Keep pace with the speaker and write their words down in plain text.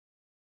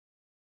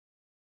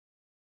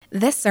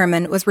This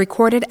sermon was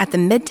recorded at the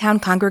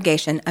Midtown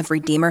congregation of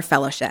Redeemer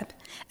Fellowship,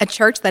 a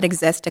church that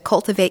exists to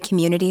cultivate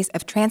communities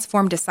of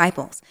transformed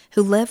disciples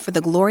who live for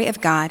the glory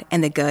of God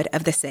and the good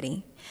of the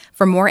city.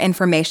 For more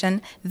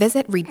information,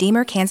 visit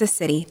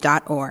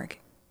redeemerkansascity.org.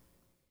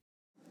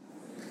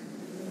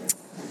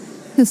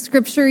 The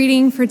scripture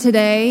reading for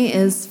today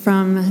is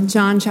from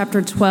John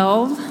chapter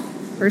 12,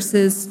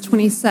 verses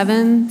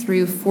 27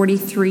 through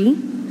 43.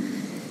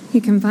 You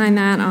can find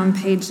that on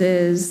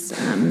pages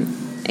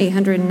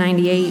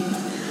 898,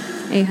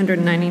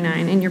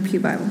 899 in your Pew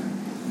Bible.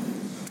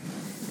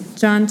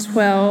 John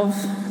 12,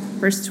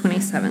 verse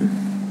 27.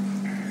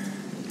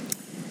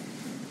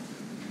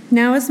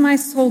 Now is my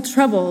soul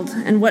troubled,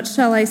 and what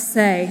shall I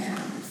say?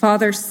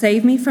 Father,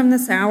 save me from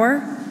this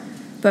hour?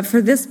 But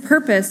for this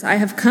purpose I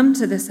have come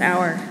to this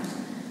hour.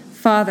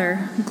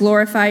 Father,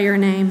 glorify your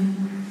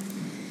name.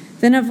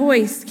 Then a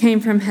voice came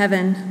from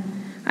heaven.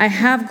 I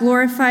have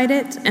glorified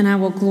it, and I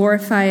will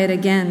glorify it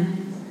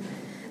again.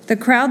 The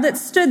crowd that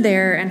stood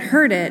there and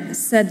heard it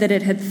said that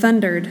it had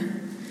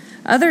thundered.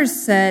 Others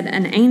said,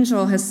 an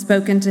angel has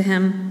spoken to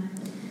him.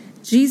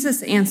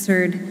 Jesus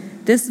answered,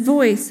 this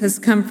voice has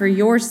come for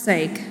your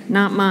sake,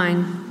 not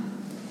mine.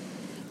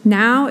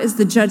 Now is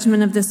the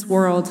judgment of this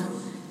world.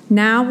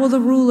 Now will the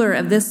ruler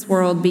of this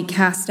world be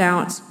cast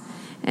out.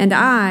 And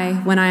I,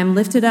 when I am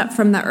lifted up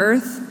from the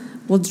earth,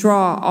 will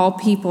draw all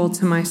people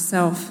to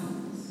myself.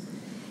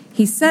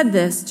 He said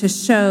this to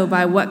show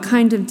by what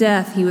kind of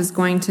death he was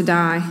going to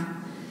die.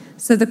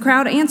 So the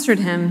crowd answered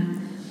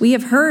him, we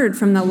have heard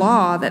from the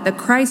law that the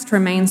Christ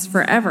remains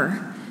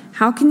forever.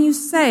 How can you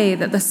say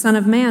that the Son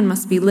of Man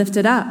must be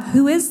lifted up?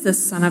 Who is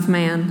this Son of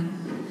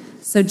Man?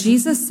 So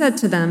Jesus said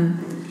to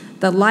them,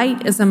 the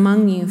light is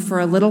among you for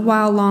a little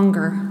while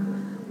longer.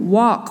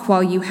 Walk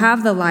while you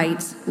have the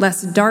light,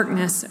 lest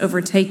darkness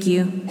overtake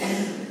you.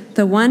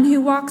 The one who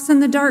walks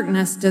in the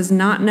darkness does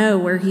not know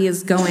where he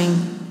is going.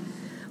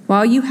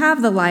 While you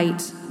have the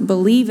light,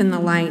 believe in the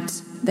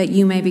light, that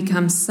you may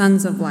become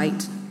sons of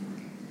light.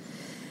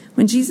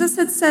 When Jesus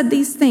had said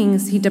these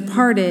things, he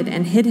departed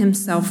and hid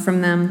himself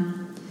from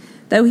them.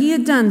 Though he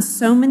had done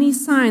so many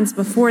signs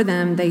before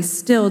them, they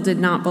still did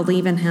not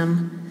believe in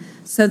him,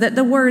 so that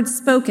the words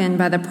spoken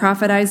by the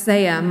prophet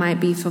Isaiah might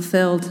be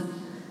fulfilled.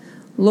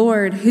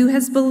 Lord, who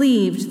has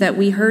believed that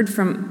he heard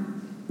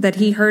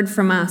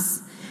from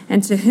us,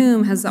 and to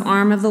whom has the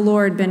arm of the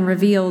Lord been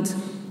revealed?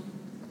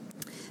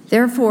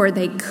 Therefore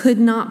they could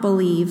not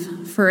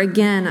believe, for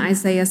again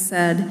Isaiah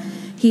said,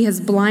 he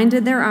has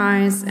blinded their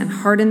eyes and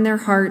hardened their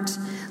heart,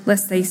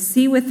 lest they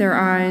see with their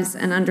eyes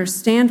and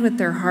understand with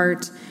their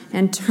heart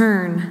and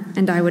turn,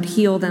 and I would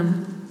heal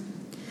them.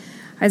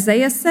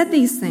 Isaiah said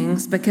these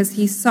things because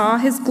he saw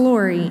his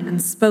glory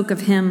and spoke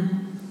of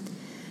him.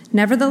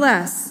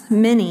 Nevertheless,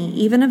 many,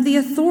 even of the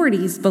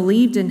authorities,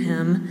 believed in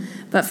him,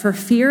 but for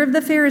fear of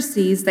the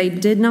Pharisees they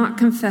did not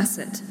confess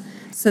it,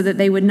 so that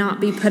they would not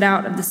be put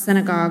out of the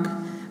synagogue,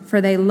 for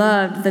they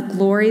loved the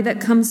glory that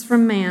comes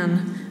from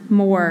man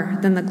more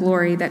than the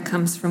glory that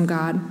comes from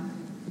God.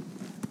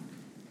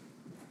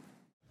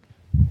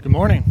 Good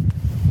morning.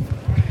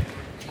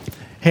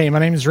 Hey, my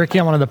name is Ricky.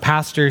 I'm one of the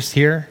pastors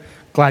here.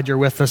 Glad you're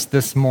with us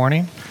this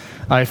morning.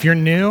 If you're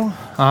new,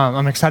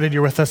 I'm excited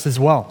you're with us as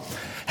well.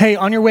 Hey,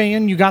 on your way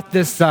in, you got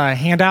this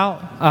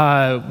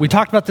handout. We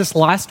talked about this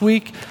last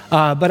week,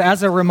 but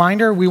as a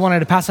reminder, we wanted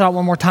to pass it out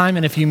one more time.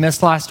 And if you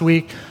missed last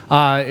week,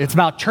 it's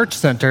about Church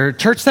Center.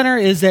 Church Center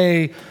is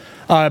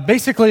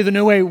basically the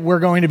new way we're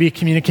going to be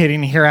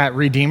communicating here at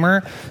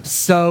Redeemer.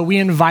 So we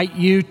invite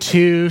you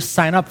to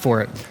sign up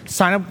for it.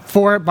 Sign up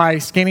for it by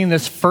scanning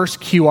this first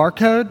QR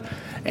code.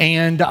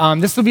 And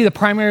this will be the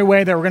primary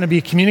way that we're going to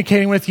be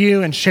communicating with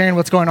you and sharing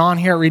what's going on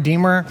here at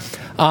Redeemer.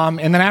 And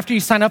then after you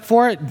sign up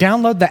for it,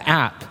 download the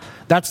app.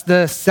 That's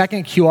the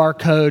second QR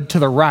code to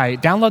the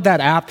right. Download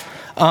that app.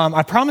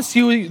 I promise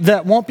you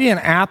that won't be an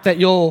app that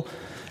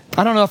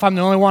I don't know if I'm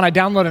the only one. I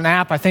download an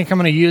app. I think I'm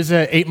going to use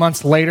it 8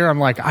 months later. I'm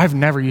like, I've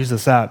never used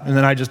this app. And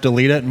then I just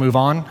delete it and move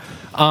on.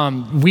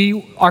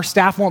 Our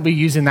staff won't be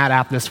using that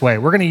app this way.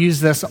 We're going to use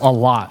this a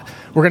lot.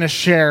 We're going to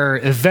share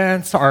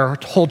events, our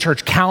whole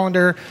church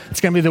calendar. It's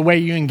going to be the way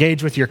you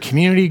engage with your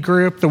community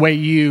group, the way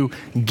you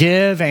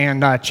give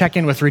and check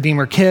in with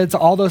Redeemer Kids,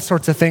 all those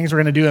sorts of things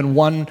we're going to do in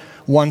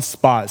one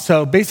spot.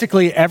 So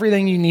basically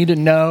everything you need to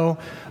know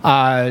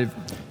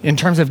in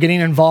terms of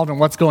getting involved in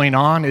what's going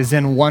on is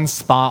in one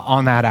spot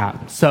on that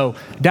app. So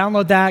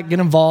download that, get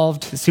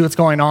involved, see what's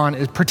going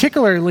on.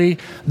 Particularly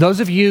those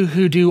of you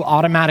who do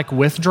automatic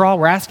withdrawal,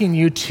 we're asking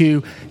you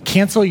to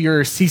cancel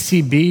your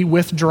CCB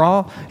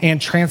withdrawal and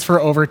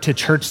transfer over to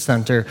Church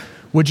Center.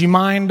 Would you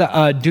mind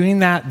doing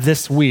that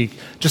this week?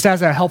 Just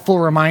as a helpful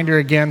reminder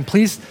again,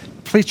 please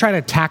try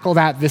to tackle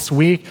that this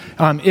week.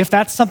 If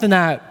that's something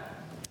that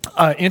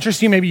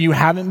interests you, maybe you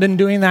haven't been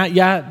doing that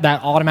yet,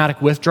 that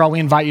automatic withdrawal, we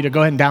invite you to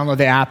go ahead and download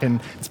the app,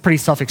 and it's pretty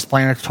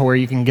self-explanatory.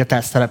 You can get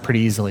that set up pretty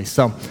easily.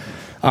 So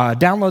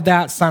download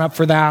that, sign up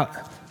for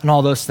that, and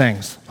all those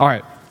things. All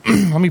right,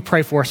 let me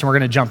pray for us, and we're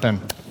going to jump in.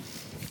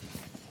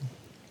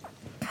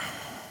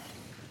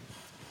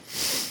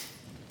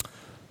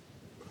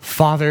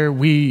 Father,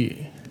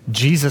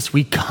 Jesus,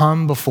 we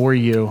come before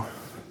you.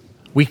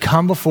 We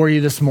come before you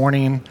this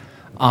morning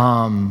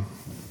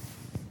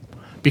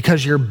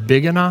because you're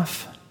big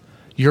enough,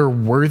 you're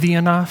worthy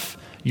enough,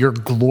 you're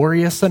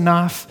glorious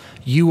enough,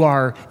 you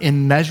are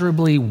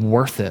immeasurably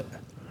worth it.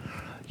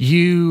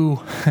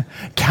 You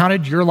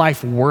counted your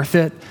life worth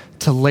it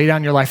to lay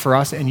down your life for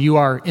us, and you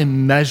are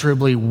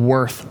immeasurably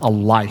worth a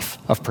life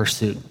of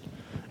pursuit.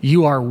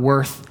 You are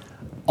worth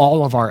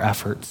all of our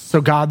efforts.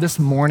 So God, this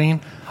morning,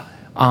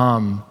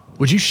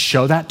 would you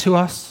show that to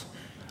us?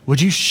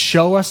 Would you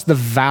show us the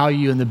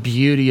value and the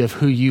beauty of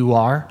who you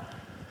are?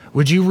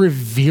 Would you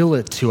reveal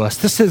it to us?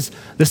 This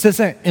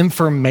isn't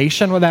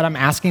information that I'm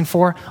asking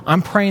for.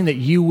 I'm praying that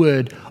you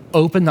would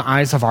open the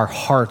eyes of our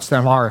hearts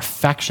and our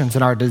affections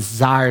and our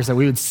desires, that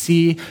we would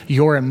see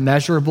your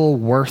immeasurable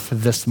worth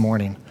this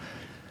morning.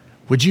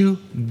 Would you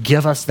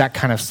give us that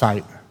kind of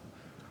sight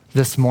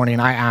this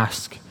morning? I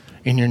ask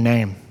in your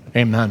name.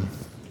 Amen.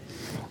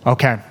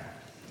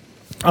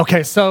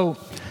 Okay, so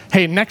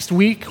hey, next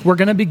week we're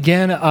going to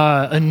begin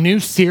a new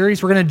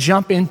series. We're going to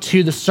jump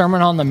into the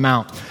Sermon on the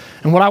Mount.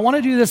 And what I want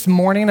to do this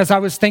morning, as I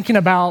was thinking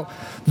about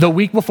the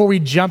week before we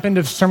jump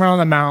into the Sermon on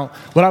the Mount,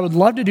 what I would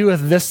love to do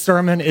with this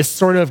sermon is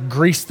sort of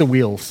grease the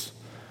wheels.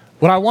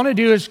 What I want to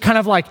do is kind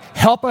of like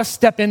help us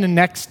step into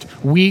next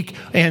week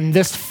and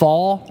this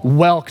fall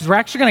well, because we're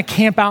actually going to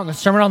camp out in the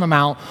Sermon on the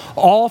Mount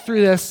all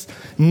through this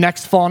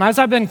next fall. And as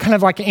I've been kind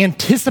of like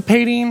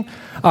anticipating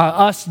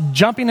us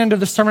jumping into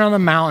the Sermon on the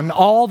Mount and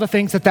all the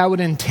things that would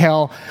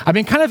entail, I've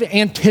been kind of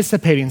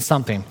anticipating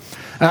something.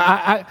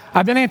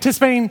 I've been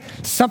anticipating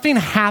something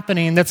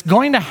happening that's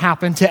going to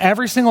happen to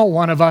every single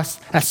one of us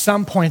at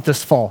some point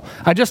this fall.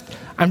 I'm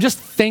just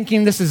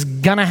thinking this is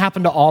going to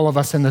happen to all of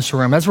us in this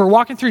room. As we're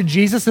walking through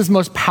Jesus'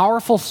 most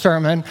powerful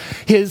sermon,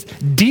 his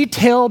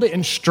detailed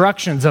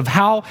instructions of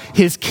how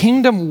his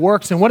kingdom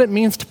works and what it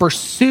means to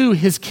pursue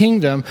his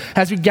kingdom,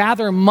 as we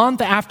gather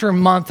month after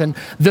month and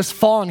this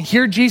fall and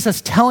hear Jesus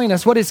telling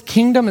us what his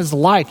kingdom is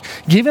like,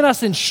 giving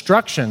us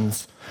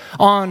instructions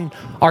on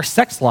our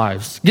sex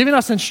lives, giving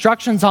us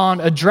instructions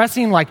on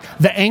addressing like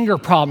the anger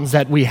problems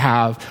that we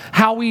have,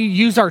 how we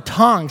use our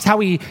tongues, how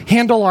we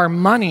handle our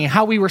money,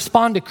 how we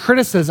respond to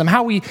criticism,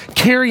 how we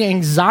carry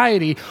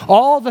anxiety,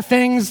 all the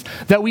things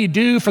that we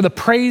do for the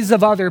praise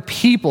of other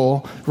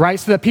people, right?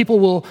 So that people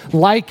will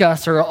like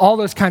us, or all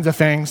those kinds of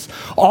things.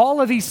 All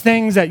of these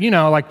things that,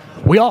 like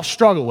we all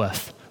struggle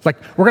with. Like,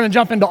 we're going to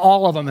jump into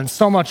all of them and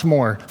so much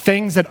more.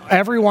 Things that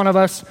every one of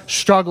us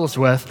struggles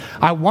with.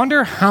 I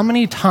wonder how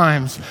many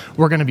times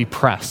we're going to be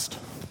pressed.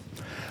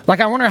 Like,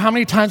 I wonder how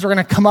many times we're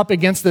going to come up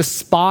against this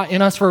spot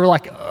in us where we're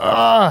like,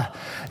 ugh,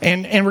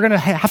 and we're going to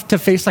have to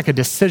face like a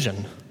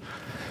decision.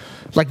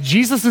 Like,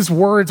 Jesus'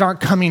 words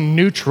aren't coming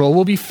neutral.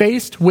 We'll be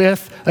faced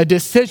with a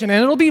decision,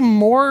 and it'll be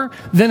more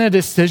than a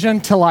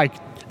decision to like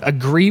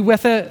agree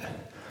with it.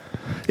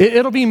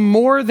 It'll be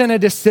more than a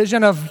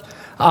decision of,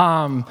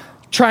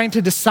 trying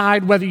to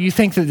decide whether you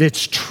think that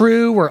it's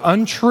true or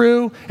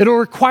untrue. It'll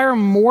require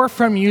more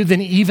from you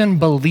than even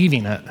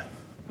believing it.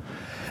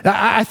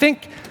 I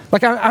think,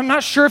 I'm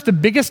not sure if the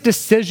biggest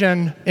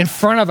decision in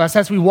front of us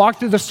as we walk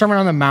through the Sermon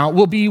on the Mount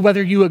will be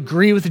whether you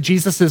agree with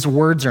Jesus'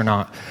 words or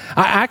not.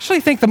 I actually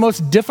think the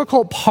most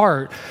difficult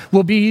part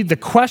will be the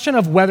question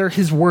of whether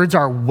his words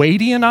are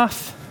weighty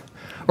enough,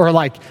 or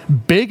like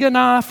big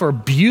enough, or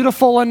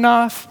beautiful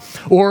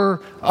enough,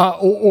 or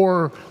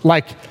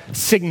like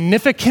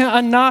significant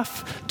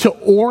enough to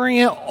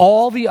orient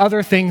all the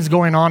other things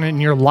going on in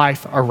your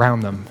life around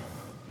them.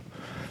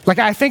 Like,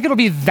 I think it'll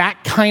be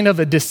that kind of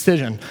a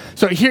decision.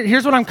 So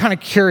here's what I'm kind of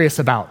curious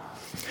about.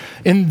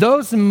 In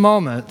those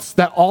moments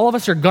that all of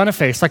us are going to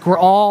face, like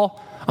I'm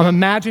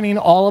imagining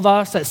all of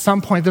us at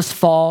some point this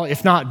fall,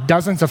 if not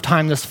dozens of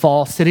times this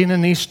fall, sitting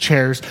in these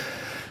chairs,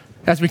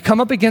 as we come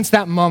up against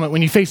that moment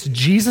when you face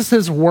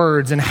Jesus'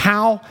 words and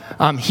how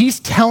he's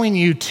telling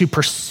you to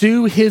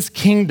pursue his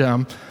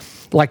kingdom,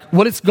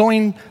 what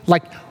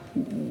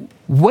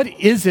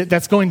is it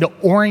that's going to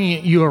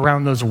orient you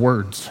around those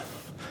words?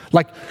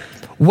 Like,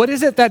 what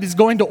is it that is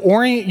going to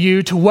orient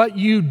you to what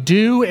you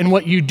do and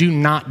what you do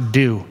not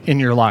do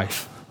in your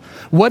life?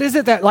 What is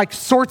it that like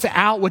sorts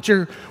out what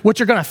you're going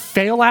to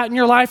fail at in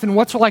your life, and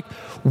what's like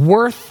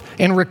worth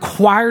and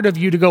required of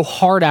you to go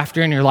hard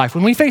after in your life?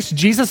 When we face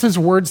Jesus'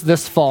 words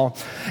this fall,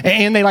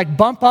 and they like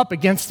bump up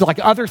against like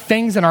other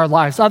things in our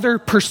lives, other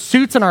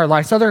pursuits in our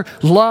lives, other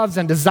loves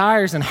and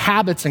desires and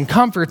habits and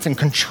comforts and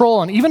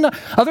control, and even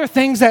other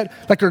things that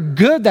like are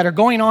good that are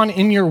going on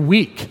in your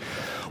week,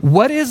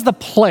 what is the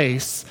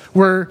place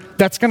where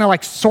that's going to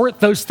like sort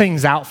those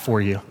things out for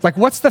you? Like,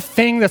 what's the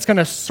thing that's going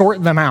to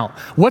sort them out?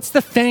 What's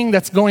the thing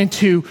that's going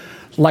to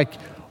like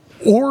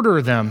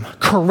order them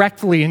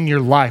correctly in your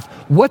life?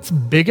 What's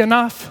big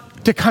enough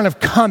to kind of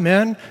come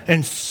in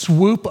and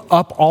swoop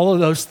up all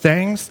of those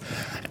things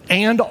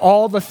and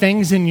all the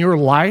things in your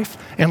life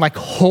and like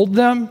hold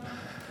them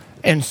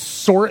and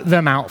sort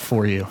them out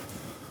for you?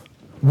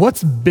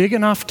 What's big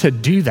enough to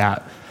do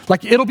that?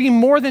 Like, it'll be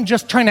more than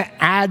just trying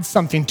to add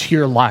something to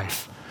your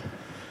life.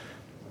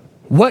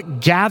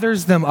 What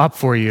gathers them up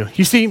for you?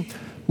 You see,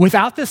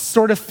 without this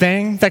sort of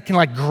thing that can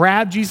like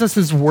grab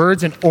Jesus's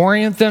words and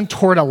orient them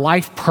toward a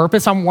life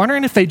purpose, I'm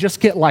wondering if they just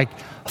get like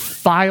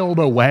filed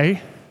away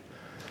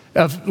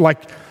in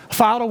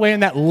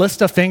that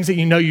list of things that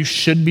you know you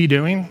should be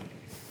doing,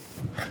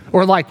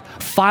 or like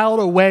filed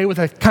away with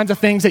the kinds of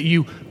things that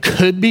you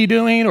could be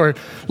doing, or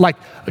like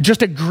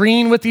just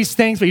agreeing with these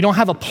things, but you don't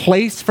have a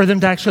place for them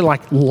to actually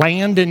like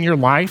land in your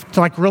life, to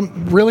like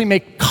really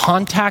make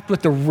contact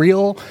with the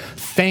real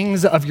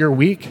things of your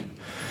week.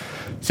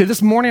 See,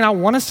 this morning, I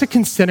want us to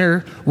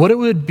consider what it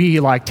would be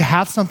like to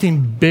have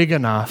something big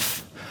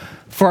enough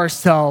for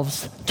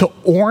ourselves to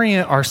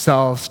orient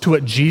ourselves to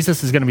what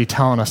Jesus is going to be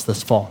telling us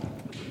this fall.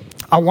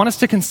 I want us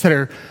to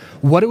consider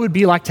what it would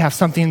be like to have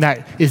something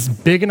that is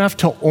big enough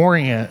to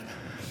orient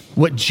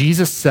what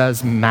Jesus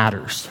says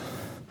matters.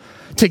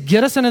 To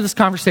get us into this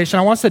conversation,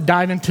 I want us to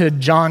dive into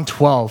John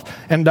 12.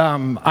 And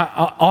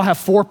I'll have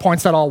 4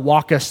 points that I'll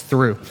walk us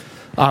through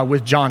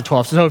with John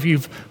 12. So if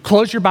you've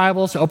closed your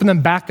Bibles, open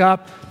them back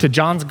up to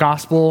John's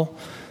Gospel,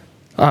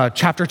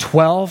 chapter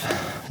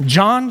 12.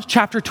 John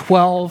chapter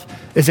 12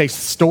 is a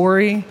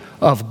story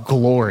of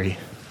glory.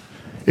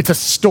 It's a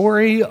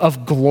story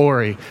of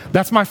glory.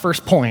 That's my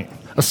first point,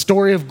 a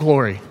story of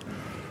glory.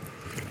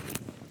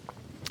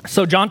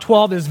 So John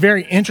 12 is a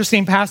very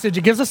interesting passage.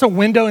 It gives us a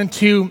window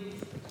into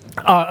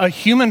a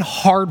human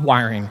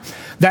hardwiring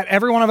that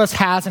every one of us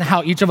has and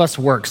how each of us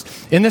works.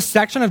 In this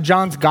section of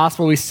John's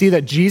gospel, we see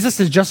that Jesus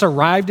has just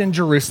arrived in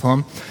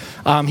Jerusalem.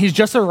 He's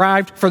just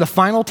arrived for the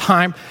final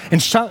time,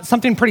 and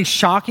something pretty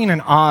shocking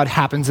and odd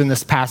happens in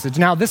this passage.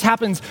 Now, this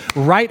happens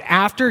right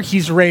after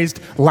he's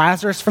raised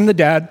Lazarus from the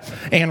dead,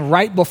 and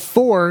right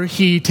before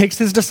he takes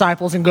his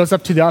disciples and goes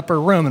up to the upper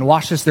room and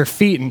washes their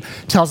feet and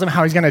tells them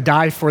how he's going to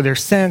die for their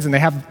sins, and they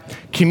have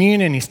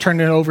communion. He's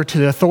turned it over to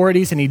the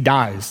authorities, and he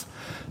dies.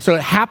 So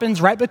it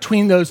happens right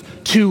between those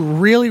two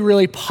really,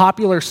 really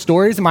popular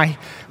stories. And my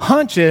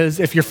hunch is,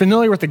 if you're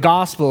familiar with the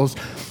Gospels,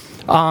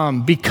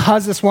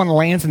 because this one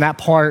lands in that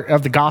part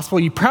of the Gospel,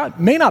 you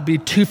may not be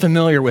too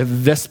familiar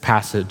with this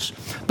passage.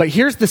 But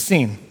here's the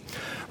scene.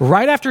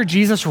 Right after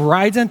Jesus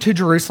rides into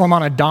Jerusalem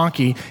on a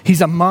donkey,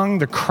 he's among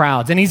the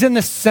crowds, and he's in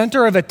the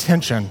center of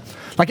attention,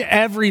 like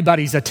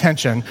everybody's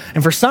attention.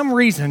 And for some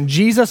reason,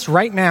 Jesus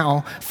right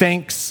now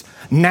thinks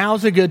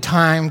now's a good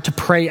time to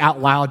pray out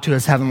loud to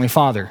his heavenly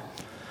Father.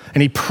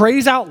 And he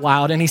prays out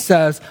loud and he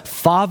says,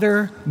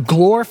 "Father,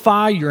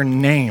 glorify your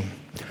name."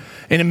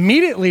 And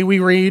immediately we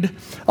read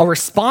a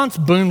response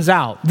booms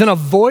out. Then a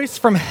voice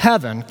from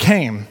heaven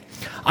came,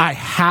 "I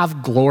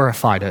have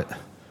glorified it,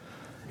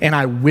 and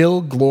I will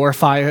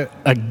glorify it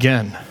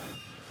again."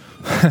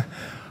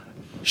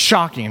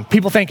 Shocking.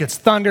 People think it's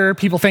thunder.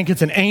 People think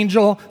it's an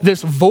angel.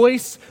 This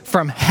voice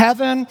from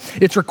heaven,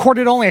 it's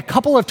recorded only a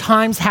couple of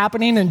times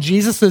happening in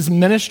Jesus'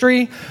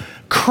 ministry.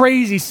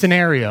 Crazy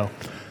scenario.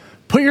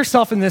 Put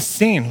yourself in this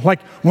scene.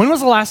 Like, when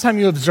was the last time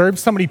you observed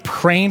somebody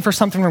praying for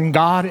something from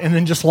God and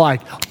then just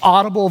like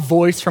audible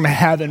voice from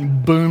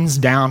heaven booms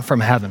down from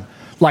heaven?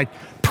 Like,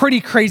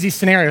 pretty crazy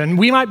scenario. And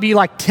we might be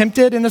like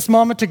tempted in this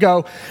moment to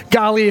go,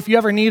 golly, if you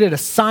ever needed a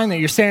sign that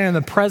you're standing in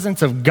the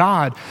presence of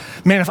God,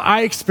 man, if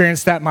I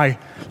experienced that,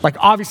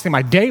 obviously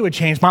my day would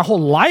change. My whole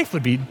life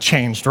would be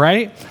changed,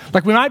 right?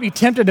 Like, we might be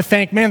tempted to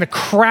think, man, the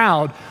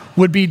crowd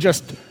would be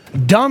just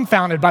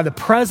dumbfounded by the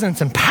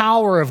presence and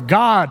power of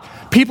God.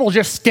 People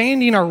just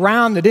standing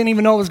around that didn't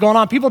even know what was going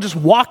on. People just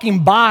walking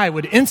by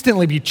would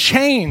instantly be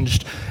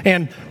changed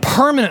and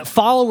permanent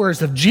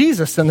followers of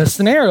Jesus in this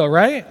scenario,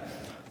 right?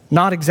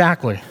 Not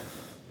exactly.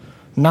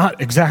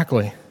 Not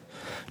exactly.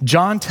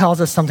 John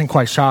tells us something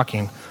quite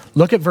shocking.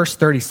 Look at verse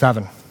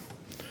 37.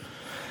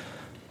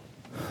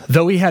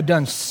 Though he had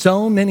done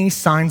so many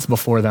signs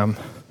before them,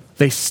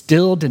 they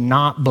still did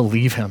not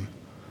believe him.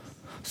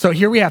 So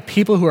here we have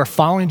people who are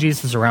following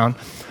Jesus around.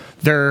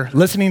 They're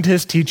listening to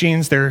his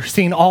teachings. They're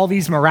seeing all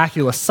these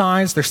miraculous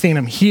signs. They're seeing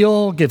him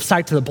heal, give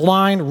sight to the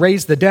blind,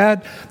 raise the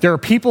dead. There are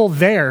people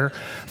there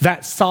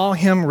that saw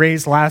him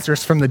raise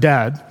Lazarus from the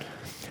dead.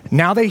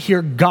 Now they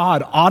hear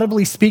God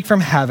audibly speak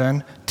from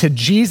heaven to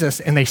Jesus,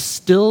 and they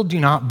still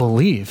do not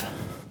believe.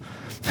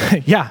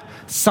 Yeah,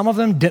 some of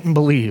them didn't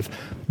believe,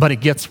 but it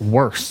gets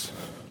worse.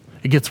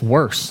 It gets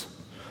worse.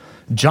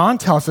 John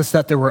tells us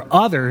that there were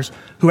others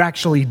who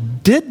actually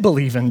did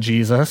believe in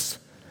Jesus,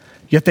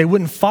 yet they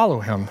wouldn't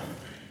follow him.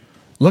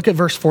 Look at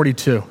verse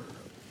 42.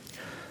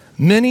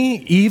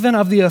 Many, even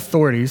of the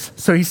authorities,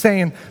 so he's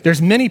saying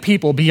there's many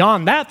people.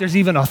 Beyond that, there's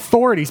even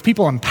authorities,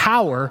 people in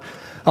power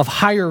of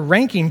higher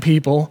ranking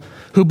people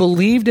who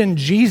believed in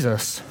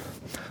Jesus,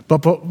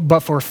 but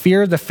for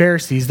fear of the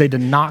Pharisees, they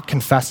did not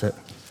confess it.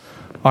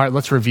 All right,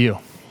 let's review.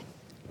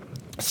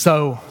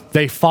 So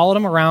they followed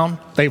him around.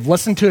 They've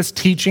listened to his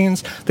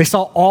teachings. They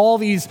saw all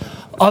these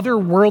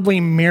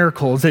otherworldly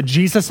miracles that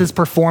Jesus is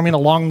performing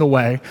along the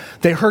way.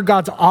 They heard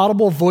God's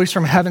audible voice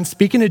from heaven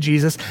speaking to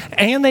Jesus,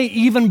 and they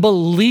even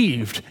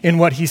believed in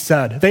what he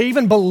said. They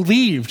even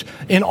believed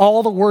in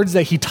all the words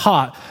that he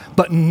taught.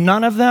 But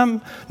none of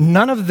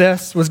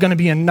this was going to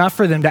be enough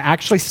for them to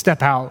actually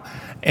step out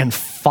and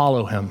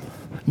follow him.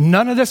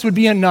 None of this would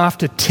be enough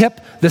to tip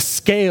the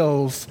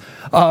scales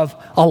of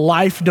a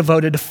life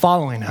devoted to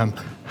following him.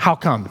 How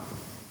come?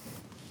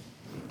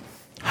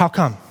 How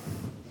come?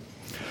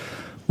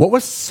 What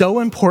was so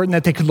important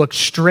that they could look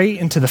straight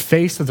into the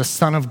face of the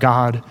Son of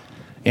God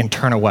and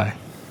turn away?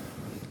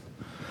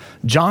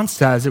 John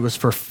says it was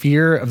for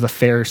fear of the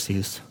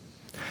Pharisees.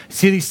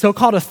 See, these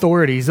so-called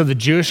authorities of the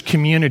Jewish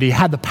community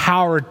had the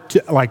power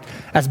to,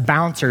 as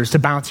bouncers, to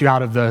bounce you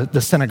out of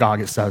the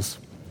synagogue, it says.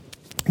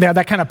 They had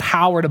that kind of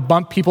power to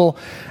bump people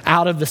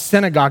out of the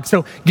synagogue.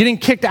 So getting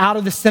kicked out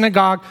of the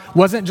synagogue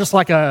wasn't just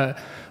like a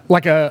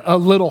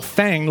little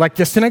thing. Like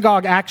the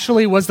synagogue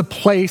actually was the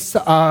place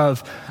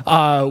of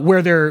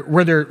where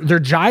their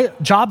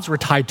jobs were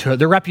tied to it.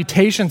 Their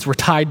reputations were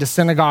tied to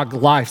synagogue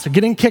life. So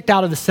getting kicked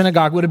out of the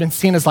synagogue would have been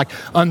seen as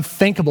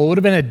unthinkable. It would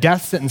have been a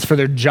death sentence for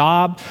their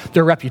job,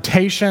 their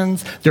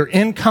reputations, their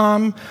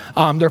income,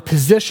 their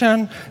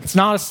position. It's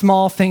not a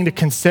small thing to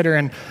consider.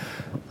 And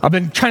I've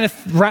been trying to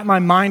wrap my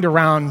mind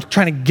around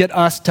trying to get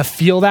us to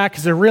feel that,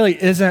 because there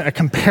really isn't a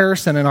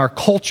comparison in our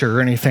culture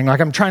or anything.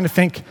 I'm trying to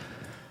think,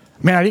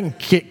 man, I didn't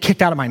get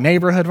kicked out of my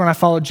neighborhood when I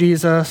followed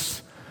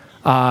Jesus.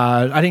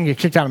 I didn't get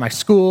kicked out of my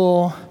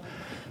school.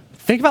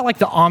 Think about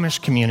the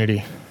Amish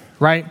community,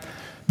 right?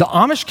 The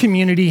Amish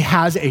community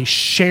has a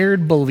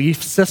shared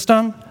belief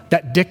system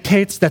that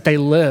dictates that they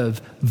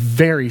live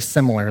very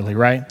similarly,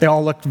 right? They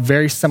all look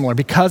very similar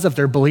because of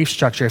their belief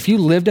structure. If you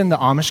lived in the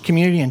Amish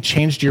community and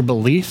changed your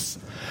beliefs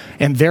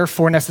and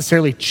therefore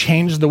necessarily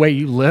changed the way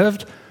you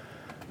lived,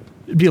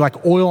 it'd be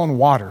like oil and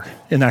water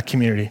in that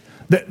community.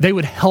 They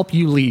would help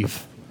you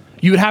leave.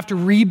 You would have to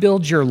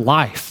rebuild your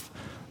life.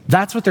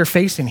 That's what they're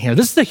facing here.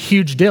 This is a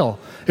huge deal.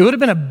 It would have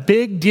been a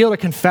big deal to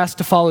confess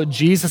to follow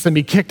Jesus and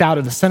be kicked out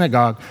of the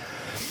synagogue.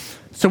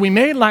 So we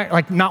may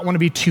not want to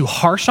be too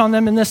harsh on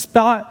them in this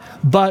spot,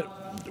 but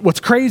what's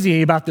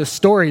crazy about this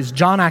story is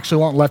John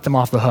actually won't let them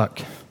off the hook.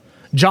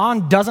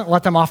 John doesn't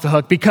let them off the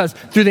hook because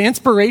through the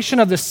inspiration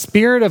of the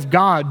Spirit of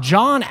God,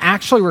 John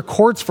actually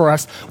records for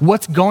us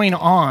what's going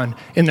on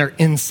in their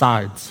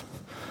insides.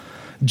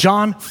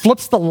 John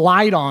flips the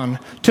light on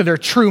to their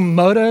true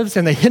motives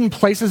and the hidden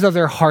places of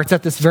their hearts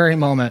at this very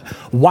moment.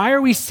 Why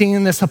are we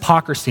seeing this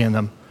hypocrisy in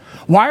them?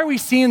 Why are we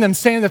seeing them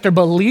saying that they're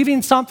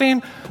believing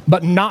something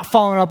but not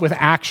following up with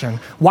action?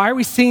 Why are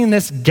we seeing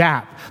this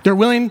gap? They're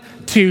willing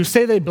to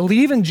say they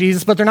believe in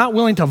Jesus, but they're not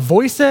willing to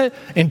voice it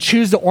and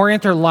choose to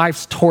orient their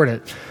lives toward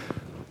it.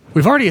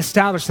 We've already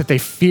established that they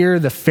fear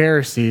the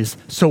Pharisees.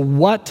 So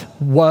what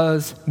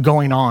was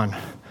going on?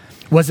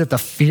 Was it the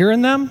fear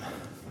in them?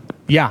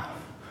 Yeah.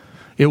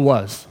 It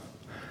was,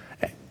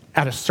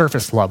 at a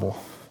surface level.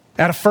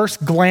 At a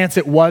first glance,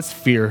 it was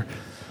fear.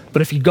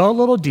 But if you go a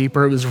little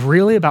deeper, it was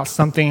really about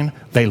something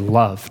they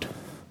loved.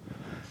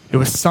 It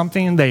was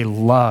something they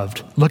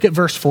loved. Look at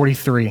verse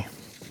 43.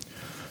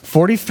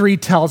 43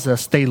 tells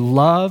us they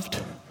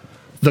loved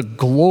the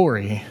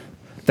glory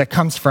that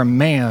comes from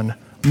man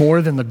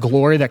more than the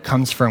glory that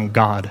comes from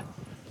God.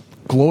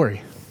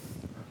 Glory.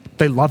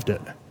 They loved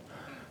it.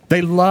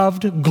 They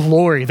loved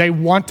glory. They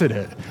wanted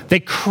it. They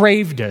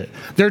craved it.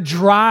 Their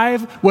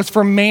drive was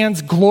for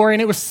man's glory,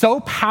 and it was so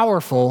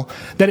powerful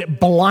that it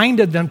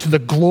blinded them to the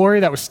glory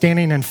that was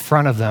standing in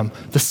front of them,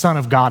 the Son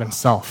of God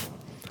himself.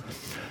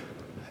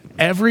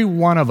 Every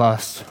one of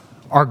us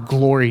are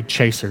glory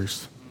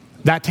chasers.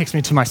 That takes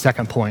me to my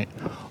second point.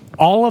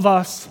 All of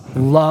us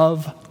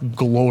love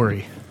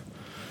glory.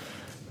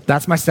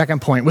 That's my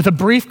second point. With a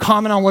brief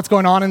comment on what's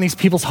going on in these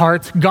people's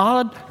hearts,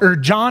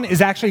 John is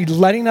actually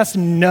letting us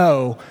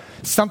know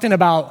something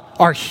about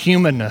our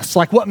humanness,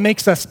 like what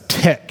makes us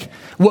tick,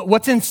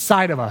 what's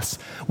inside of us.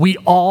 We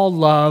all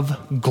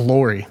love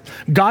glory.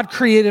 God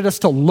created us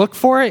to look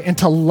for it and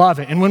to love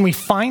it. And when we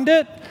find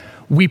it,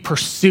 we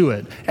pursue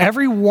it.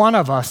 Every one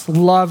of us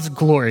loves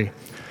glory.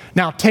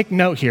 Now, take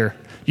note here.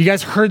 You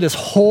guys heard this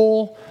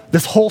whole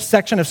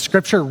section of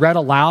scripture read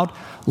aloud.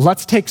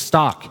 Let's take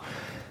stock.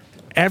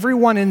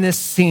 Everyone in this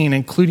scene,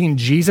 including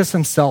Jesus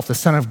himself, the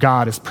Son of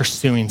God, is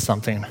pursuing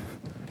something.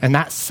 And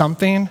that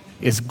something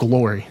is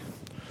glory.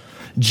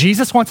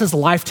 Jesus wants his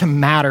life to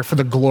matter for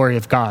the glory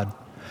of God.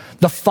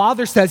 The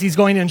Father says he's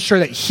going to ensure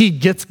that he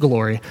gets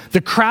glory.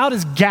 The crowd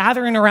is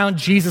gathering around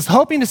Jesus,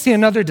 hoping to see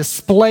another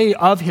display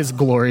of his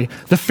glory.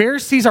 The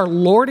Pharisees are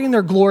lording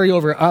their glory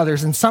over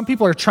others, and some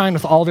people are trying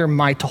with all their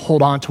might to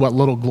hold on to what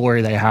little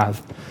glory they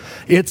have.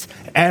 It's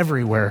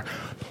everywhere.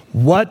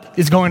 What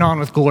is going on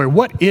with glory?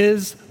 What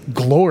is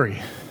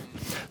glory?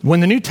 When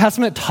the New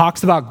Testament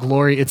talks about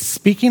glory, it's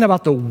speaking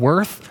about the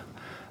worth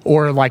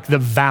or the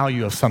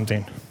value of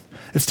something.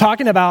 It's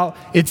talking about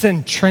its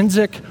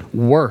intrinsic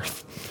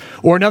worth.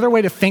 Or another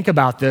way to think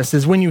about this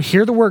is when you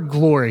hear the word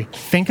glory,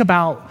 think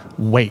about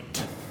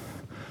weight.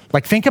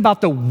 Think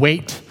about the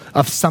weight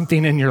of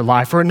something in your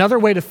life. Or another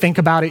way to think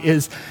about it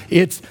is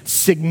its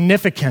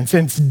significance,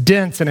 and it's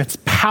dense, and it's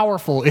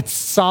powerful, it's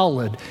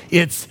solid,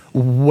 it's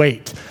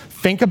weight.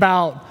 Think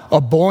about a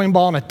bowling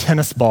ball and a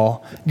tennis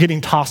ball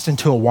getting tossed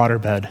into a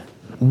waterbed.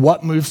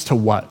 What moves to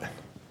what?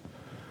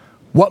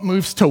 What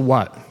moves to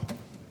what?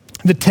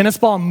 The tennis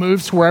ball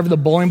moves to wherever the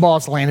bowling ball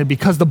is landed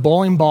because the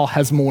bowling ball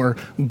has more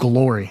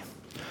glory.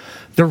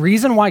 The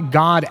reason why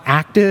God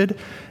acted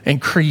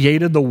and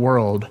created the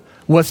world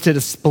was to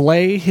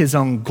display his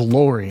own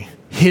glory,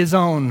 his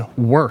own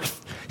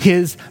worth,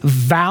 his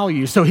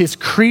value, so his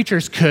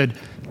creatures could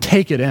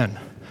take it in,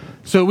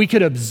 so we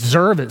could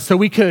observe it, so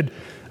we could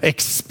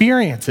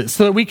experience it,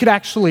 so that we could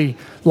actually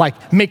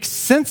make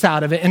sense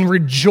out of it and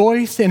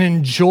rejoice and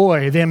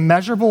enjoy the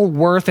immeasurable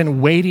worth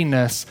and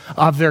weightiness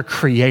of their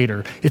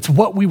creator. It's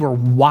what we were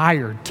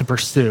wired to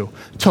pursue,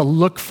 to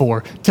look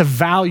for, to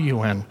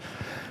value in.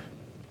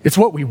 It's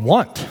what we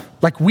want.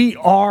 We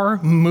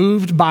are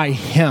moved by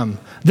him.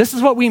 This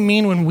is what we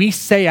mean when we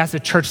say as a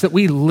church that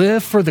we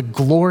live for the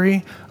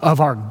glory of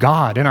our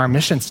God in our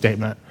mission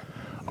statement.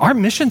 Our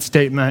mission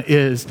statement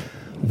is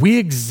we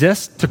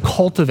exist to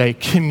cultivate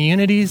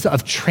communities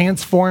of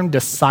transformed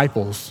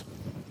disciples.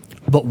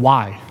 But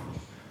why?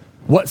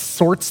 What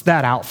sorts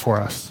that out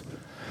for us?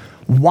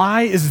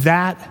 Why is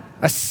that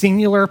a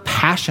singular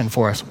passion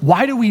for us?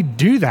 Why do we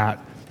do that?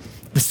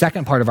 The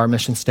second part of our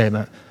mission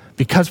statement,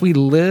 because we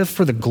live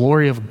for the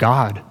glory of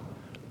God.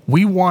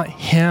 We want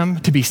him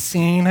to be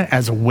seen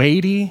as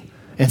weighty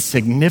and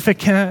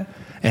significant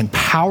and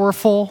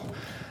powerful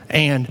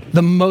and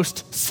the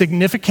most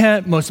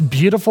significant, most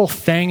beautiful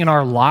thing in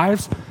our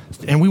lives.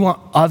 And we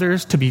want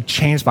others to be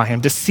changed by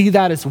him, to see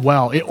that as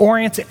well. It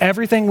orients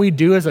everything we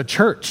do as a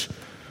church.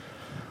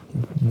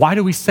 Why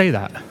do we say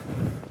that?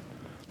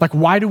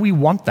 Why do we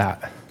want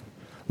that?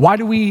 Why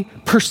do we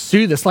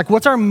pursue this?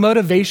 What's our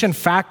motivation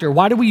factor?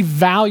 Why do we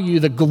value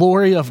the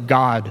glory of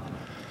God?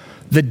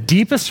 The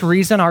deepest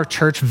reason our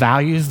church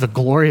values the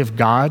glory of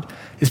God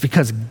is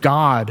because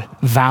God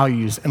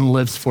values and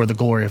lives for the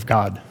glory of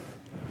God.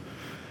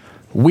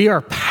 We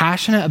are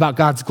passionate about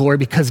God's glory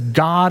because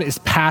God is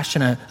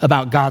passionate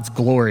about God's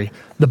glory.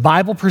 The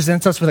Bible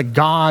presents us with a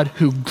God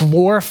who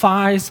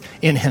glorifies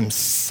in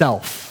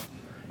himself.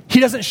 He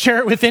doesn't share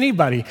it with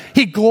anybody.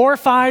 He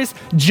glorifies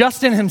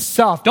just in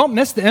himself. Don't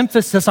miss the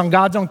emphasis on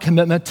God's own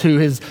commitment to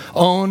his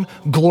own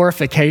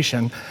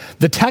glorification.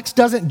 The text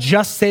doesn't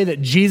just say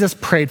that Jesus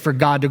prayed for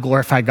God to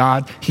glorify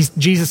God.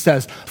 Jesus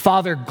says,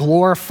 Father,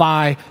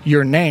 glorify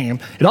your name.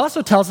 It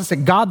also tells us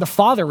that God the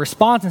Father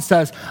responds and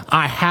says,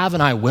 I have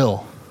and I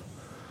will.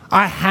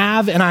 I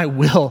have and I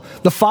will.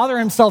 The Father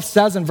himself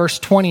says in verse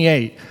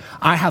 28,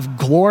 I have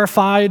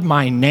glorified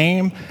my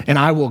name and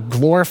I will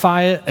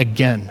glorify it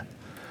again.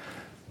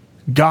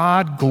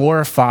 God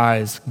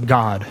glorifies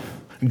God.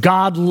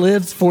 God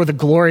lives for the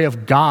glory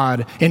of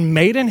God, and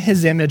made in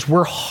his image,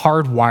 we're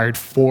hardwired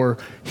for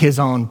his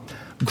own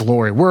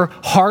glory. We're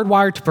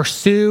hardwired to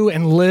pursue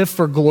and live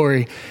for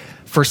glory,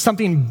 for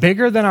something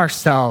bigger than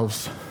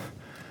ourselves,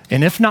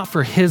 and if not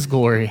for his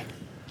glory,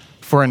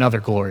 for another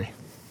glory.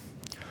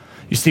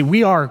 You see,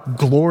 we are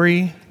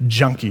glory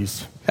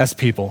junkies as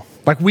people.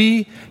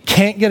 We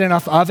can't get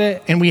enough of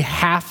it, and we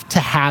have to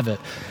have it.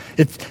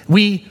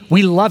 We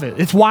love it.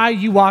 It's why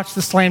you watch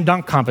the slam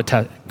dunk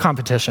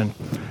competition.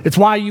 It's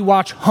why you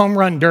watch home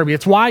run derby.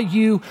 It's why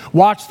you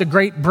watch the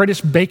Great British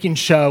Baking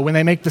Show when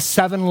they make the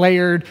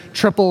 7-layered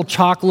triple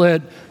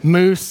chocolate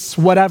mousse,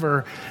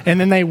 whatever, and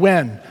then they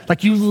win.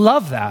 You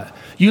love that.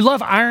 You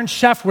love Iron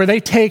Chef where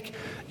they take,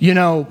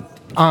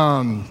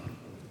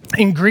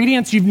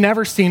 ingredients you've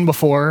never seen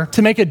before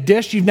to make a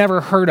dish you've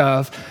never heard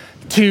of,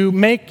 to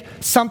make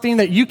something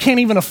that you can't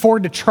even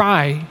afford to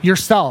try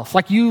yourself.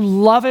 You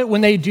love it when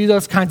they do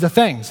those kinds of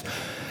things.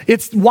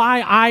 It's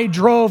why I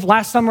drove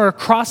last summer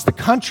across the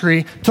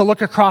country to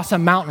look across a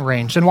mountain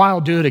range, and why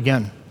I'll do it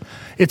again.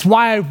 It's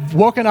why I've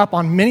woken up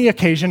on many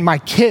occasions, my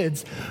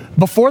kids,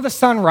 before the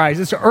sun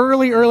rises,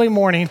 early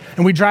morning,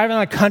 and we drive in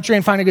the country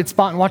and find a good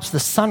spot and watch the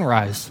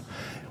sunrise.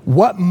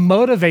 What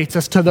motivates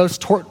us to those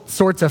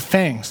sorts of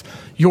things?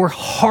 You're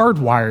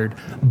hardwired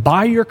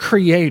by your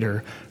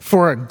Creator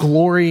for a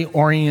glory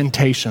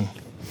orientation.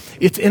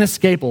 It's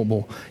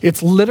inescapable.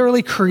 It's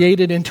literally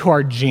created into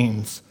our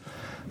genes.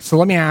 So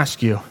let me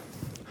ask you,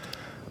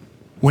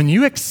 when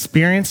you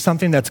experience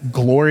something that's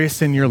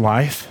glorious in your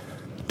life,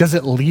 does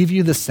it leave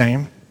you the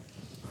same?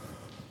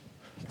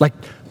 What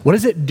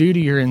does it do to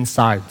your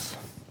insides?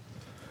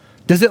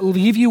 Does it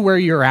leave you where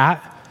you're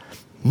at?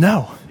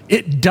 No,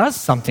 it does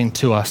something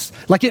to us.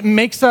 It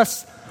makes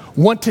us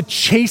want to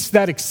chase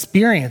that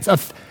experience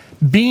of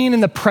being in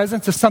the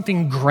presence of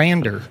something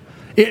grander.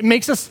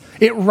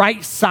 It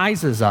right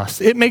sizes us.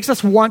 It makes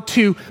us want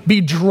to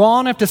be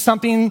drawn up to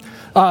something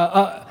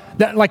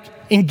that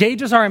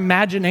engages our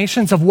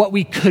imaginations of what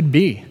we could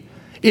be.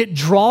 It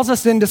draws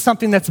us into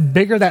something that's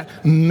bigger,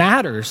 that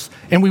matters,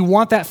 and we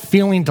want that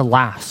feeling to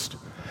last.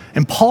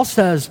 And Paul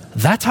says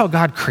that's how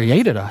God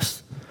created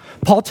us.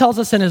 Paul tells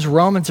us in his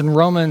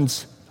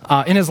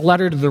in his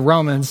letter to the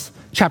Romans,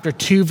 chapter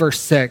 2, verse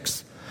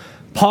 6,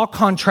 Paul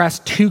contrasts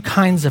two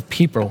kinds of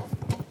people.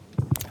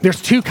 There's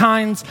two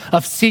kinds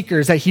of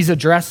seekers that he's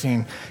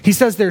addressing. He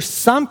says there's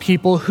some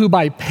people who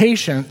by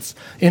patience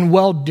in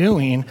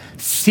well-doing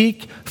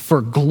seek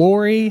for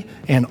glory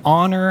and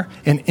honor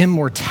and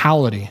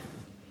immortality.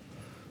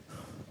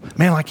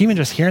 Man, like even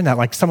just hearing that,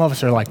 like some of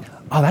us are like,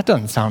 oh, that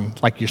doesn't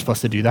sound like you're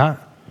supposed to do that.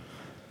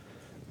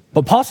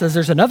 But Paul says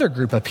there's another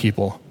group of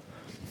people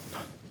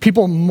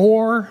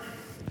more,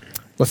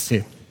 let's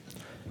see.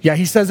 Yeah,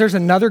 he says there's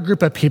another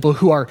group of people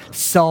who are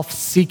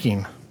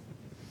self-seeking.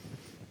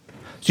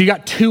 So you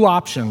got two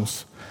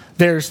options.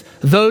 There's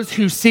those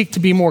who seek to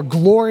be more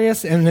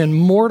glorious and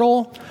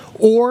immortal,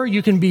 or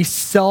you can be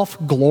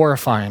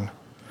self-glorifying.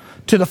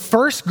 To the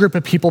first group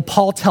of people,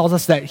 Paul tells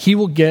us that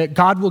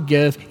God will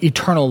give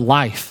eternal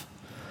life.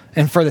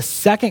 And for the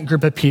second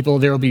group of people,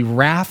 there will be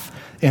wrath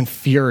and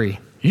fury.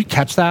 You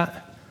catch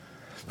that?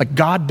 Like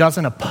God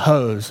doesn't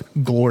oppose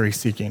glory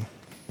seeking.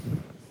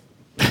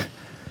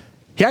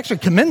 He actually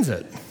commends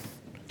it.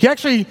 He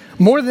actually,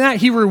 more than that,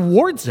 he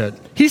rewards it.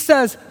 He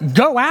says,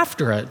 go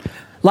after it.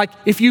 Like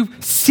if you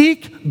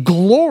seek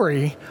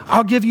glory,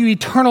 I'll give you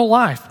eternal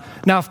life.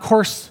 Now, of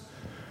course,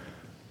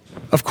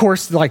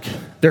 like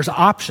there's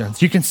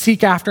options. You can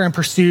seek after and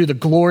pursue the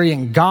glory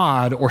in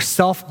God or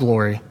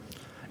self-glory.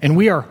 And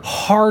we are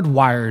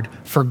hardwired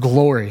for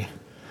glory.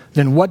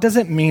 Then what does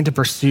it mean to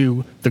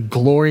pursue the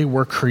glory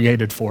we're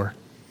created for?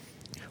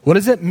 What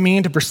does it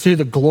mean to pursue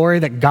the glory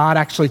that God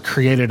actually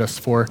created us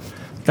for?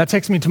 That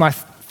takes me to my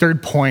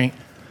third point.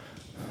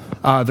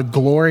 This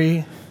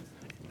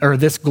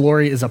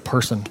glory is a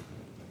person.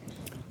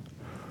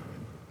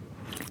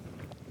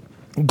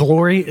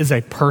 Glory is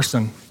a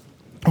person.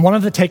 One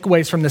of the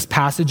takeaways from this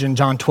passage in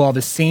John 12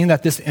 is seeing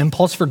that this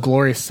impulse for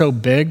glory is so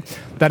big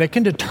that it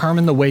can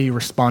determine the way you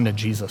respond to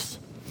Jesus.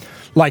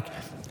 Like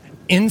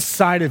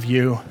inside of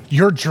you,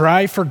 your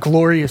drive for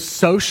glory is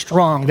so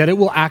strong that it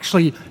will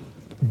actually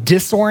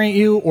disorient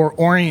you or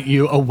orient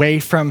you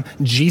away from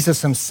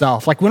Jesus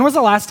himself. Like when was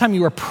the last time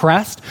you were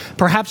pressed?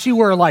 Perhaps you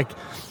were like,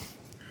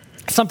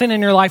 something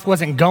in your life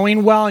wasn't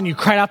going well and you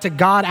cried out to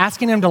God,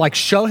 asking him to like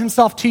show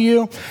himself to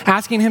you,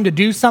 asking him to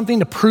do something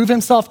to prove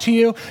himself to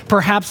you.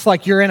 Perhaps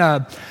like you're in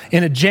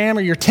a jam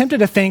or you're tempted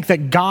to think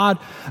that God,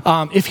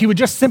 if he would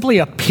just simply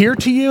appear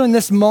to you in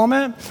this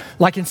moment,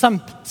 like in some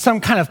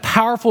kind of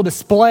powerful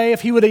display, if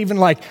he would even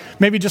like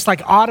maybe just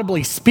like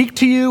audibly speak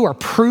to you or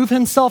prove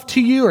himself to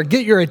you or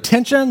get your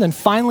attention, then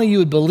finally you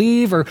would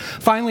believe, or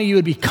finally you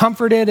would be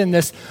comforted in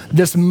this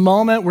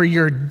moment where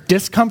you're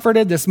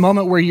discomforted, this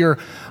moment where you're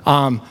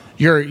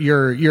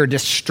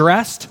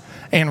distressed,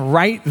 and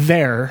right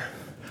there,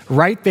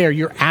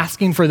 you're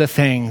asking for the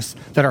things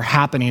that are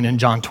happening in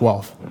John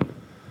 12.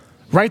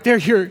 Right there,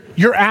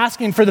 you're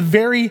asking for the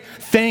very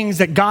things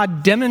that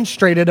God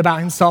demonstrated about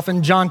himself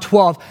in John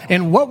 12.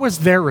 And what was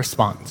their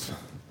response?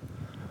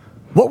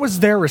 What was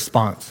their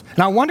response? And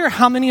I wonder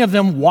how many of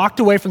them walked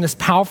away from this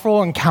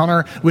powerful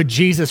encounter with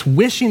Jesus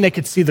wishing they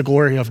could see the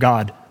glory of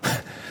God.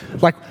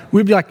 Like,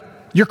 we'd be like,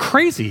 you're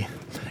crazy.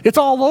 It's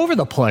all over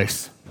the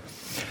place.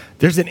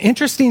 There's an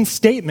interesting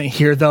statement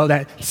here, though,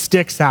 that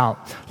sticks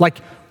out.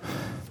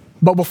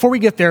 But before we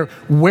get there,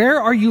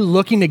 where are you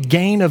looking to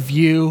gain a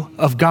view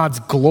of God's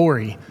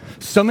glory?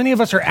 So many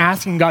of us are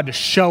asking God to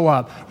show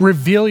up,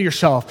 reveal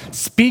yourself,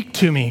 speak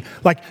to me,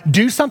 like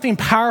do something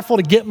powerful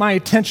to get my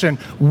attention.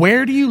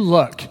 Where do you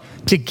look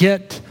to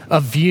get a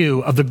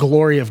view of the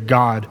glory of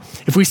God?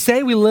 If we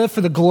say we live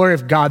for the glory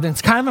of God, then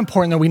it's kind of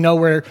important that we know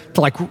where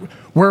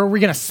are we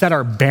going to set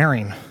our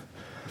bearing.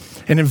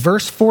 And in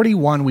verse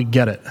 41, we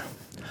get it.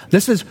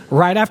 This is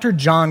right after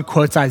John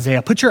quotes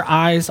Isaiah. Put your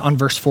eyes on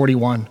verse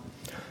 41.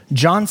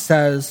 John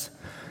says,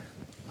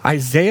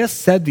 Isaiah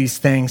said these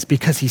things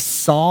because he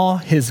saw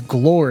his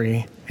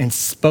glory and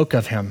spoke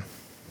of him.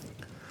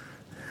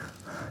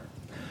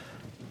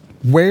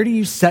 Where do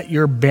you set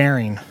your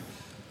bearing?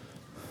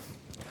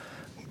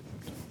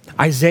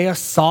 Isaiah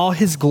saw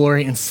his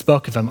glory and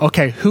spoke of him.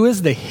 Okay, who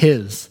is the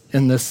his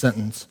in this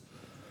sentence?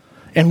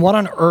 And what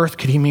on earth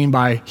could he mean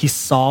by he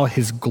saw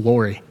his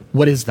glory?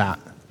 What is that?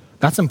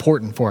 That's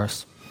important for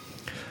us.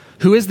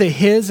 Who is the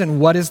his and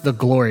what is the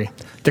glory?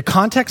 The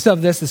context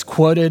of this is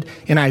quoted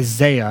in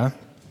Isaiah.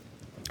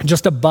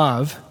 Just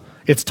above,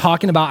 it's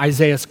talking about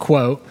Isaiah's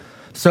quote.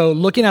 So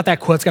looking at that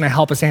quote is going to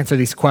help us answer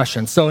these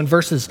questions. So in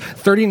verses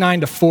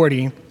 39 to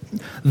 40,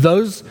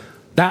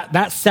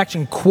 that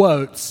section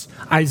quotes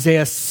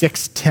Isaiah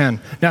 6:10.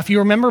 Now, if you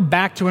remember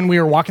back to when we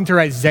were walking through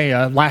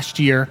Isaiah last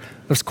year,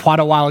 it was quite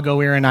a while ago,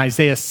 we were in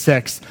Isaiah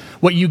 6.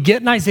 What you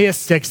get in Isaiah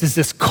 6 is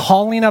this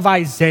calling of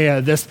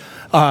Isaiah, this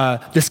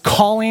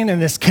calling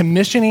and this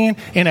commissioning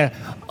and an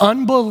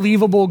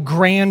unbelievable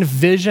grand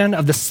vision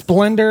of the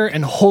splendor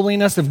and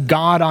holiness of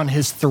God on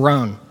his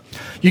throne.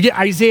 You get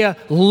Isaiah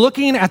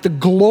looking at the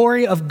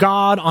glory of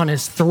God on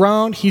his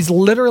throne. He's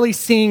literally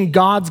seeing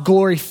God's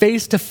glory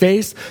face to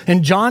face.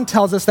 And John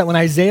tells us that when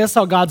Isaiah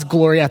saw God's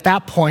glory, at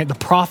that point, the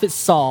prophet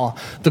saw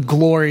the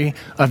glory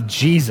of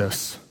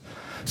Jesus.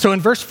 So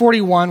in verse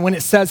 41, when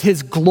it says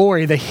his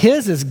glory, the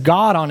his is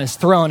God on his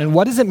throne. And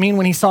what does it mean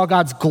when he saw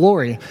God's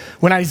glory?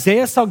 When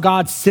Isaiah saw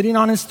God sitting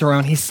on his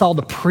throne, he saw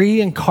the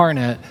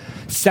pre-incarnate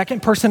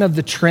second person of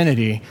the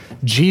Trinity,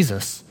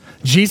 Jesus.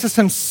 Jesus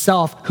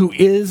himself, who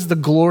is the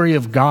glory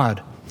of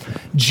God.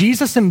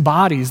 Jesus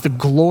embodies the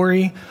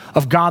glory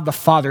of God the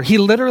Father. He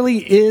literally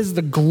is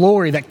the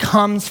glory that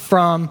comes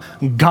from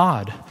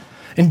God.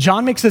 And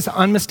John makes this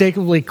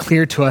unmistakably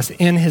clear to us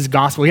in his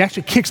gospel. He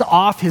actually kicks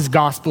off his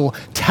gospel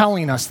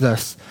telling us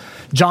this.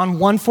 John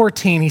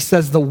 1:14, he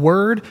says, "The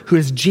Word, who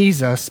is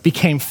Jesus,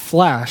 became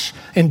flesh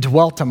and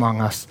dwelt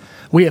among us.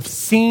 We have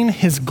seen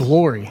his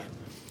glory.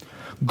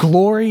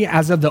 Glory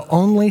as of the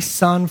only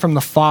Son from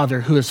the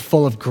Father, who is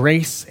full of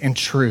grace and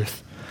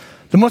truth."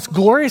 The most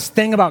glorious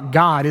thing about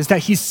God is that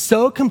he's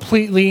so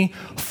completely,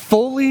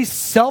 fully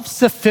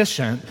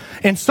self-sufficient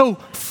and so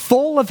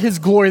full of his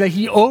glory that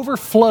he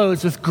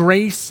overflows with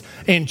grace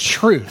and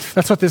truth.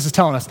 That's what this is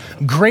telling us.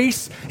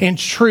 Grace and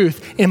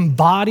truth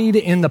embodied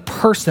in the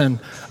person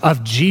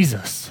of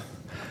Jesus.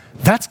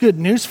 That's good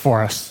news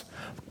for us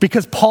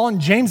because Paul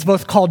and James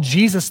both call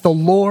Jesus the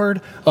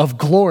Lord of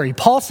glory.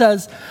 Paul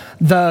says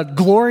the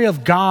glory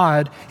of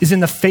God is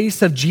in the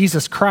face of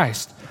Jesus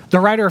Christ.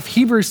 The writer of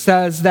Hebrews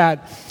says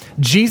that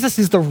Jesus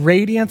is the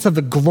radiance of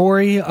the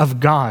glory of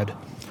God.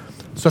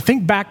 So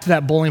think back to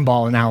that bowling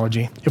ball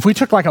analogy. If we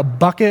took like a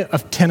bucket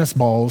of tennis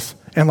balls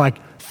and like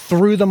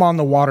threw them on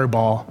the water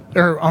bed,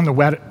 threw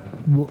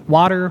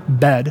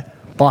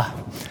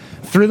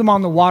them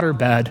on the water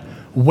bed,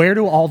 where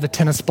do all the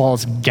tennis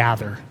balls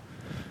gather?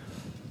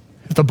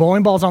 If the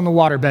bowling ball's on the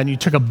water bed and you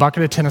took a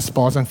bucket of tennis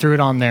balls and threw it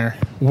on there,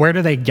 where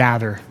do they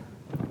gather?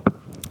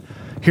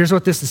 Here's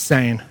what this is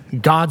saying.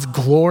 God's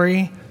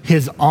glory,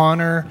 his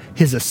honor,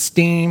 his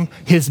esteem,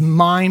 his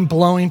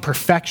mind-blowing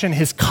perfection,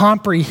 his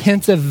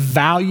comprehensive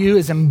value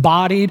is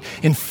embodied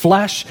in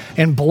flesh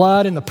and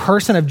blood in the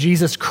person of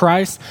Jesus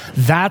Christ.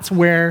 That's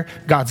where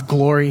God's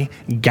glory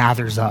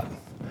gathers up.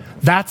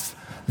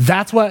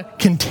 That's what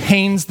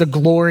contains the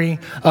glory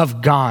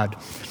of God.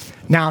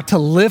 Now, to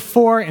live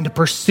for and to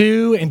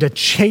pursue and to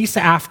chase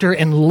after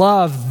and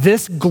love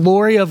this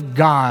glory of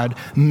God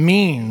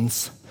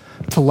means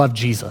to love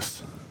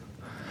Jesus,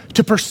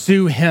 to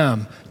pursue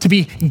him, to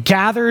be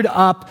gathered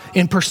up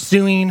in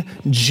pursuing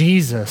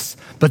Jesus.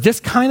 But this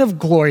kind of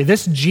glory,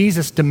 this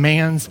Jesus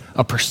demands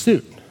a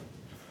pursuit,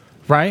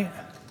 right?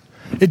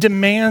 It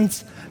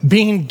demands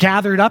being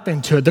gathered up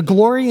into it. The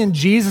glory in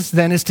Jesus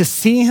then is to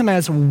see him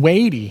as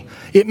weighty.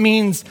 It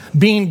means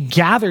being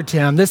gathered to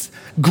him. This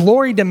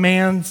glory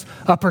demands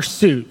a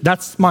pursuit.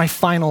 That's my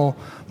final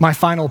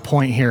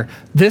point here.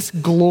 This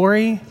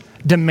glory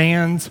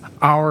demands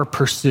our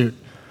pursuit.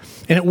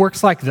 And it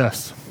works like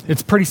this.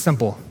 It's pretty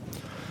simple.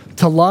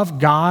 To love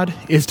God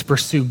is to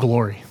pursue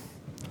glory.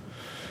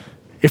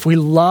 If we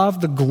love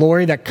the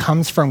glory that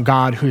comes from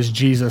God, who is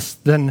Jesus,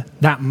 then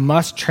that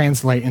must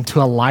translate into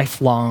a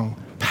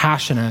lifelong,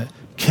 passionate,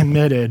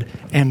 committed,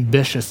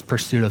 ambitious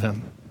pursuit of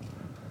him.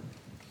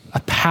 A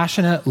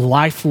passionate,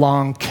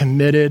 lifelong,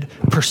 committed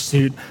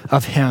pursuit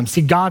of him.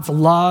 See, God's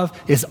love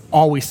is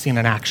always seen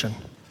in action.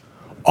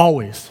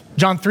 Always.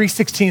 John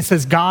 3:16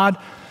 says, God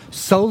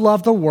so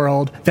loved the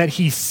world that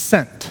he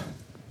sent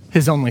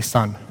his only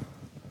son.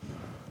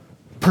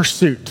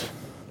 Pursuit,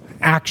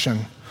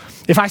 action.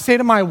 If I say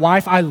to my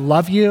wife, I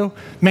love you,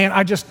 man,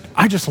 I just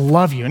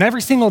love you. And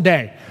every single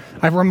day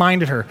I've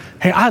reminded her,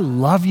 hey, I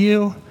love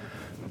you.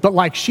 But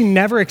like she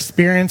never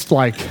experienced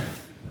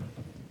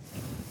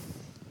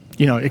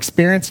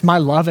experienced my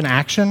love in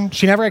action.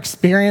 She never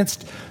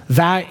experienced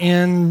that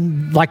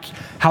in like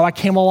how I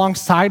came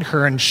alongside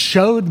her and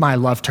showed my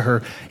love to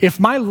her. If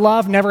my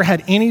love never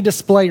had any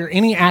display or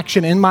any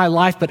action in my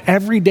life, but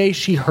every day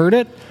she heard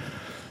it,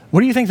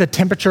 what do you think the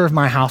temperature of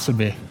my house would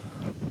be?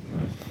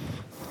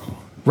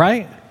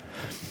 Right?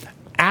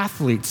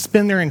 Athletes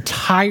spend their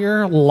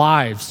entire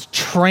lives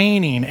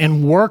training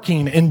and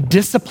working and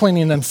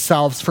disciplining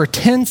themselves for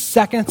 10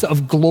 seconds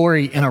of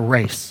glory in a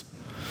race.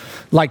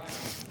 Like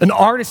an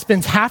artist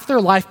spends half their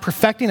life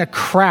perfecting a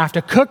craft.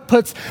 A cook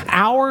puts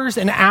hours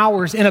and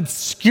hours in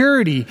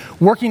obscurity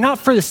working not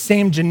for the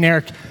same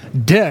generic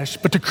dish,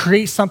 but to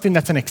create something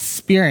that's an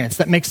experience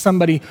that makes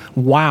somebody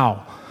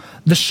wow.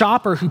 The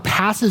shopper who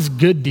passes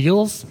good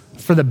deals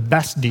for the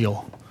best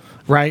deal,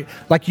 right?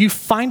 Like you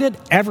find it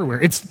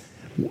everywhere. It's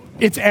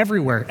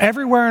everywhere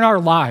in our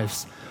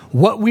lives.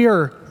 What we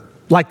are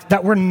like,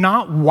 that we're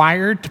not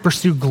wired to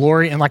pursue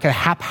glory in like a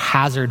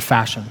haphazard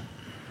fashion.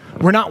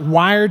 We're not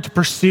wired to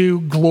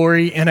pursue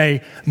glory in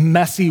a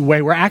messy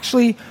way. We're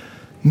actually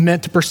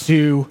meant to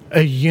pursue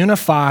a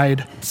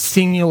unified,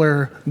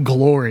 singular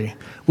glory.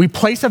 We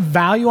place a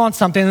value on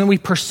something and then we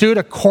pursue it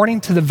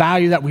according to the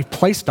value that we've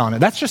placed on it.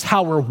 That's just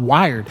how we're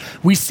wired.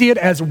 We see it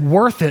as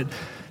worth it.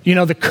 You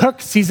know, the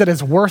cook sees it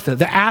as worth it.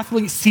 The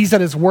athlete sees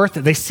it as worth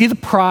it. They see the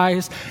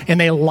prize and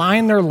they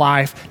align their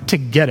life to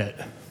get it.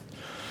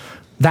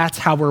 That's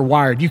how we're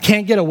wired. You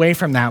can't get away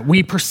from that.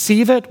 We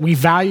perceive it, we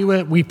value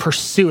it, we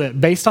pursue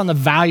it based on the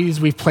values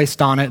we've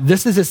placed on it.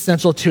 This is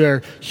essential to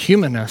our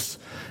humanness.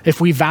 If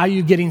we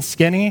value getting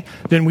skinny,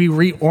 then we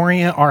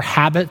reorient our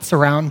habits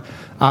around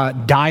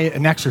diet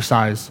and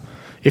exercise.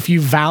 If you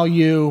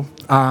value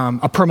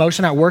a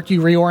promotion at work,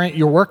 you reorient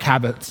your work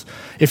habits.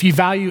 If you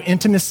value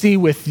intimacy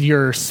with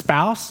your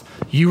spouse,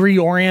 you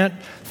reorient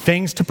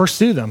things to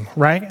pursue them,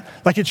 right?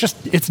 Like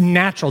it's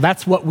natural.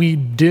 That's what we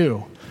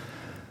do.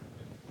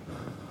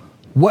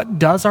 What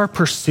does our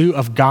pursuit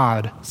of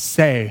God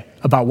say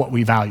about what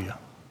we value?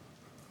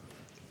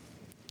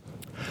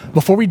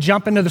 Before we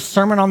jump into the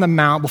Sermon on the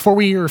Mount, before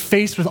we are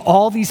faced with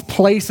all these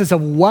places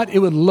of what it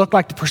would look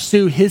like to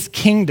pursue his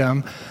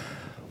kingdom,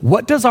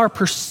 what does our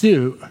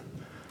pursuit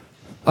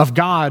of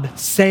God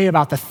say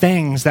about the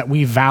things that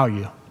we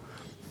value?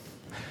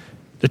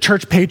 The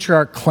church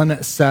patriarch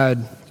Clement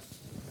said,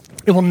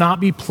 "It will not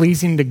be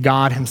pleasing to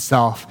God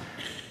himself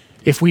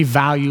if we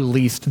value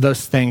least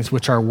those things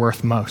which are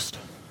worth most."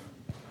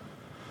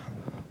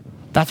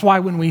 That's why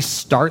when we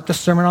start the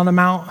Sermon on the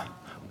Mount,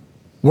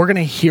 we're going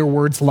to hear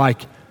words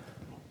like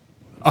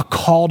a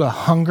call to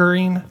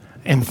hungering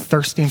and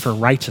thirsting for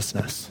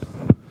righteousness.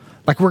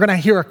 Like we're going to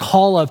hear a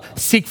call of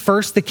seek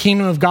first the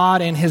kingdom of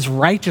God and his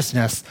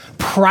righteousness,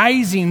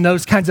 prizing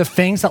those kinds of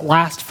things that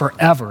last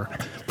forever,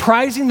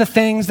 prizing the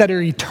things that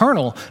are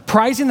eternal,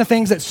 prizing the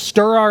things that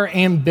stir our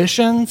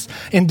ambitions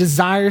and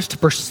desires to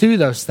pursue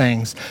those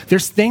things.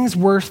 There's things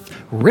worth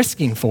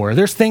risking for.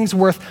 There's things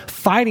worth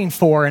fighting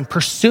for and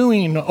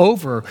pursuing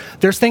over.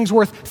 There's things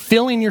worth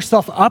filling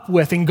yourself up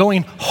with and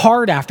going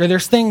hard after.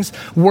 There's things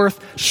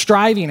worth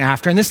striving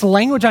after. And this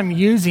language I'm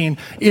using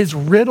is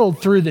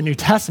riddled through the New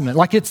Testament.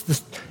 Like it's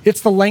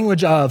the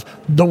language of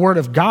the Word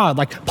of God.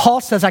 Like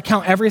Paul says, I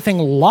count everything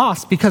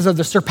lost because of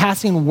the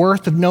surpassing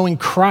worth of knowing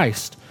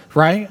Christ.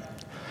 Right?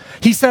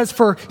 He says,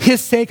 for his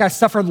sake, I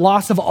suffered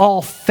loss of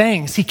all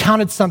things. He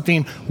counted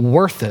something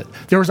worth it.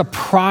 There was a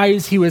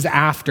prize he was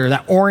after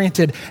that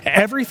oriented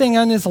everything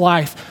in his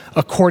life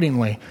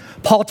accordingly.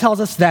 Paul tells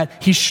us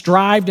that he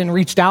strived and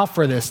reached out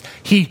for this.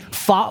 He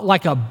fought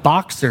like a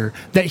boxer,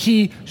 that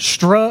he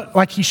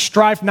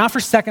strived not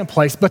for second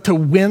place, but to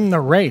win the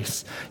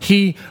race.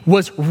 He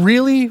was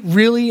really,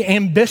 really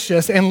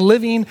ambitious and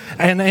living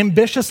an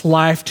ambitious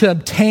life to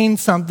obtain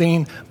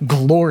something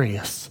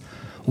glorious.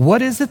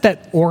 What is it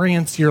that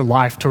orients your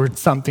life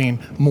towards something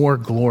more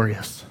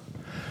glorious?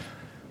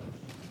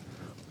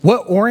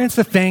 What orients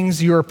the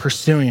things you're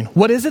pursuing?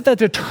 What is it that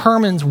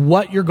determines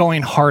what you're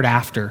going hard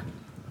after?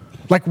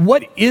 Like,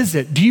 what is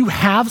it? Do you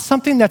have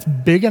something that's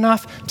big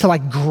enough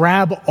to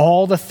grab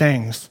all the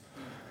things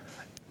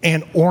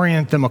and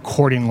orient them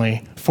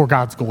accordingly for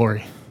God's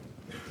glory?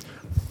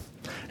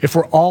 If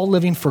we're all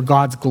living for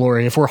God's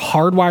glory, if we're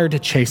hardwired to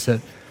chase it,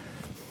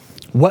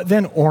 what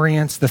then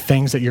orients the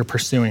things that you're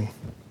pursuing?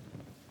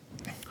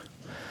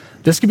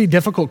 This could be a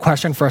difficult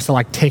question for us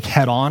to take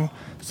head on.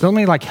 So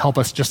let me help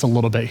us just a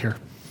little bit here.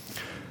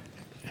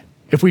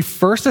 If we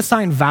first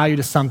assign value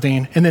to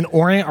something and then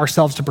orient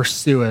ourselves to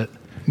pursue it,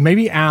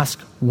 maybe ask,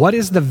 what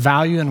is the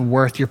value and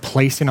worth you're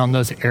placing on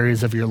those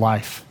areas of your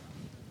life?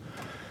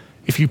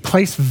 If you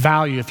place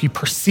value, if you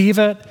perceive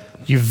it,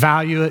 you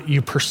value it,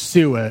 you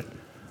pursue it,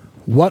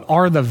 what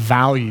are the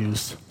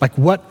values?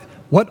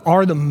 What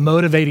are the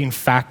motivating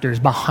factors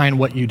behind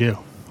what you do?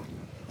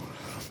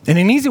 And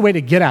an easy way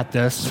to get at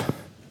this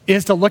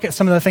is to look at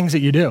some of the things that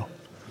you do.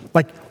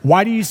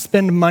 Why do you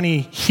spend money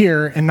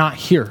here and not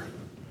here?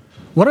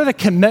 What are the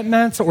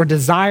commitments or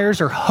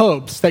desires or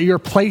hopes that you're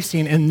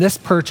placing in this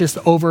purchase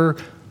over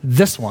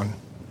this one?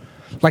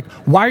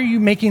 Why are you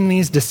making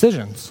these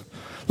decisions?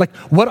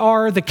 What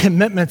are the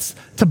commitments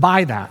to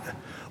buy that?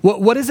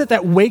 What is it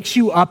that wakes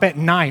you up at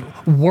night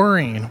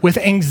worrying with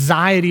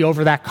anxiety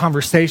over that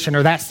conversation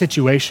or that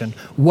situation?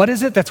 What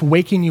is it that's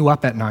waking you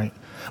up at night?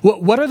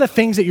 What are the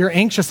things that you're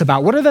anxious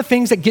about? What are the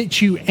things that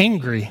get you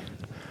angry?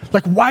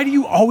 Why do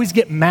you always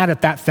get mad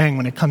at that thing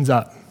when it comes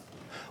up?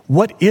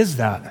 What is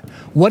that?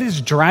 What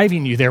is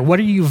driving you there? What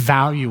are you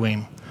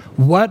valuing?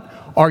 What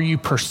are you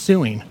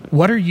pursuing?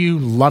 What are you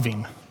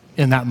loving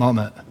in that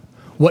moment?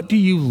 What do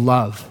you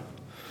love?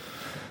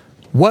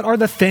 What are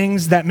the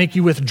things that make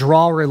you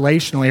withdraw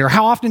relationally? Or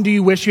how often do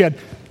you wish you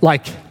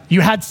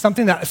had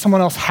something that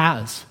someone else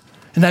has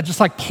and that just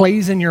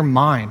plays in your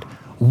mind?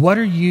 What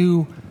are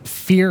you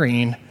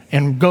fearing?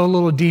 And go a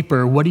little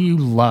deeper, what do you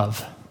love?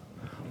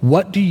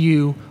 What do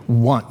you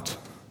want?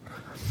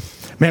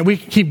 Man, we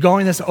keep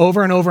going this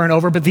over and over and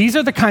over, but these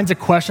are the kinds of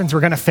questions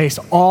we're going to face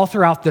all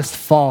throughout this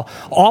fall.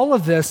 All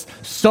of this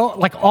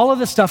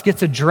stuff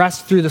gets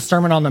addressed through the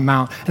Sermon on the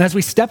Mount. And as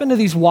we step into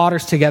these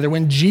waters together,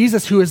 when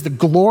Jesus, who is the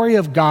glory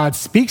of God,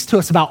 speaks to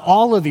us about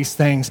all of these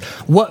things,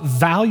 what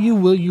value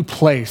will you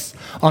place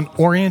on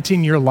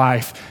orienting your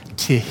life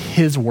to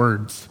his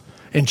words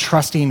and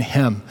trusting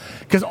him?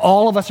 Because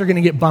all of us are going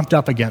to get bumped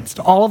up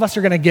against. All of us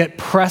are going to get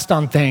pressed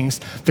on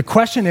things. The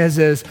question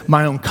is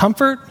my own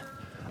comfort,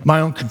 my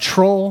own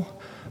control,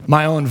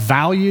 my own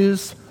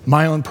values,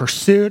 my own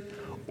pursuit,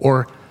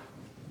 or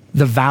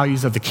the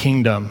values of the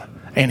kingdom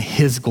and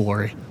his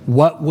glory?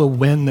 What will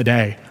win the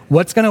day?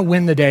 What's going to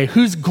win the day?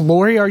 Whose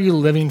glory are you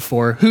living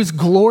for? Whose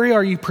glory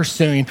are you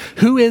pursuing?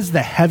 Who is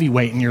the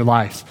heavyweight in your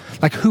life?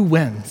 Who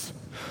wins?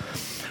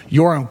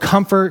 Your own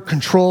comfort,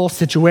 control,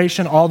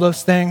 situation, all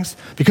those things.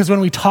 Because when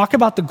we talk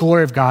about the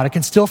glory of God, it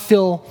can still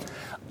feel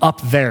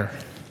up there.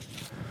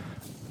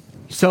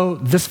 So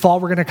this fall,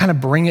 we're going to kind of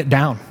bring it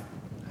down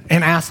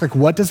and ask, like,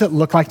 what does it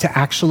look like to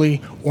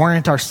actually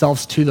orient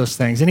ourselves to those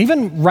things? And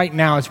even right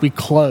now, as we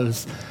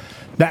close,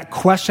 that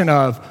question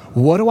of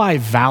what do I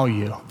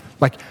value?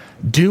 Like,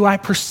 do I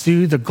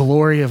pursue the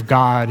glory of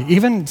God?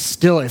 Even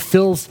still, it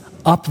feels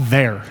up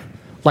there.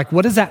 Like,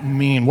 what does that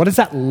mean? What does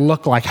that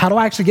look like? How do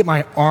I actually get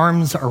my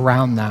arms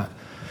around that?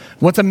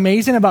 What's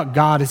amazing about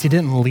God is he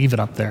didn't leave it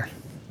up there.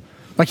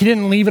 Like, he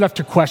didn't leave it up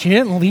to question. He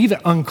didn't leave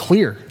it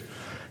unclear.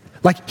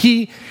 Like,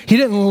 he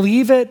didn't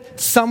leave it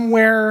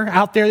somewhere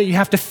out there that you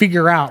have to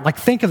figure out. Like,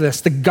 think of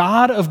this. The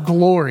God of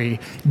glory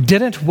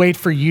didn't wait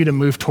for you to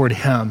move toward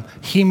him.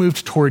 He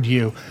moved toward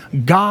you.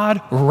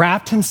 God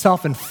wrapped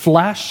himself in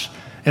flesh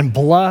and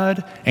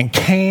blood and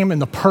came in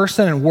the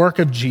person and work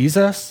of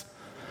Jesus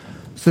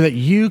so that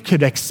you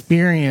could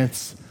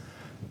experience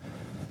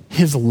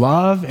his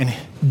love and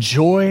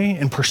joy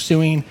in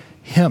pursuing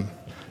him.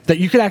 That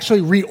you could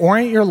actually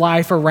reorient your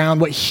life around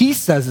what he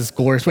says is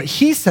glorious, what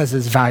he says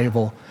is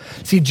valuable.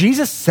 See,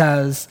 Jesus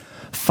says,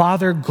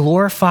 Father,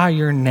 glorify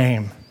your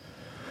name.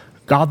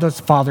 God the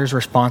Father's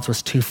response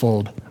was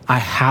twofold. I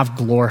have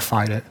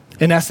glorified it.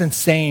 In essence,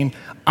 saying,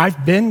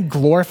 I've been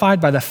glorified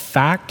by the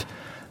fact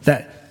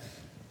that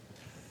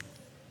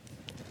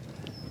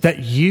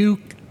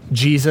you,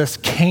 Jesus,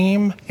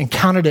 came and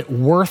counted it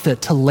worth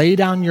it to lay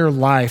down your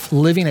life,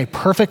 living a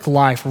perfect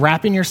life,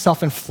 wrapping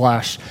yourself in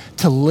flesh,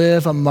 to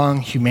live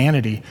among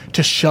humanity,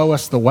 to show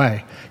us the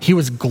way. He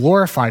was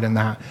glorified in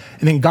that.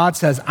 And then God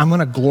says, I'm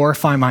going to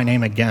glorify my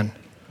name again.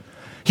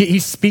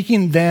 He's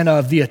speaking then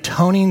of the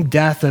atoning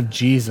death of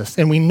Jesus.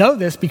 And we know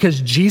this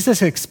because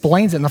Jesus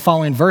explains it in the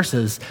following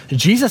verses.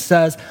 Jesus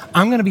says,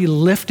 I'm going to be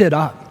lifted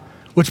up,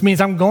 which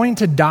means I'm going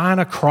to die on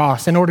a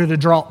cross in order to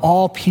draw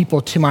all people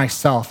to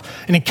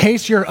myself. And in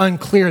case you're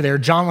unclear there,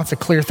 John wants to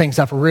clear things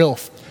up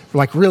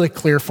really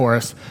clear for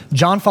us.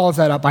 John follows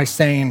that up by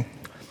saying,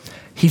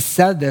 he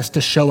said this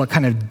to show what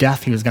kind of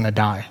death he was going to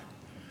die.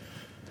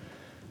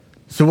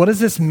 So what does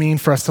this mean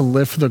for us to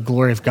live for the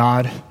glory of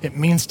God? It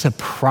means to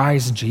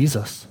prize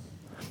Jesus.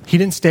 He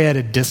didn't stay at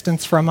a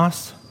distance from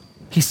us.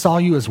 He saw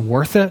you as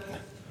worth it.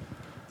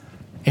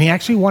 And he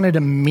actually wanted to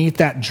meet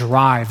that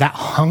drive, that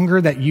hunger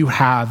that you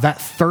have,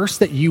 that thirst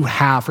that you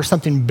have for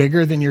something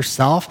bigger than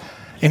yourself.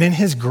 And in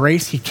his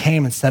grace, he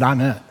came and said, I'm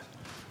it.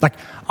 Like,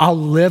 I'll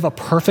live a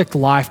perfect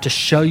life to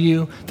show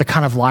you the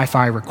kind of life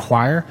I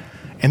require.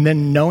 And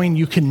then knowing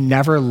you can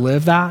never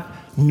live that,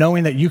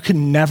 knowing that you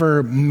can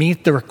never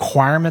meet the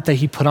requirement that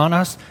he put on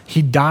us,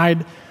 he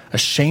died a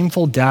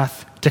shameful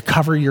death to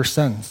cover your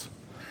sins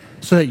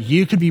so that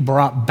you could be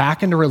brought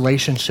back into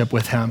relationship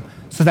with him,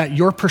 so that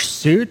your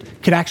pursuit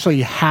could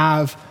actually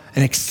have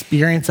an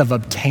experience of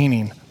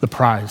obtaining the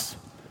prize,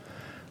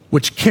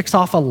 which kicks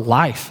off a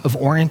life of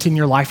orienting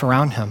your life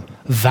around him,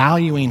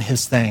 valuing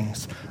his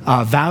things,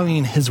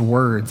 valuing his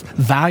words,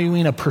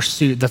 valuing a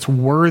pursuit that's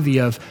worthy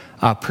of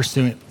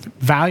pursuing,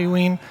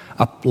 valuing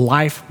a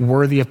life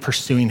worthy of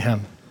pursuing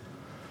him.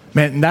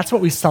 Man, and that's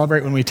what we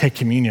celebrate when we take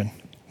communion.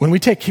 When we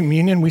take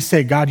communion, we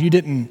say, God, you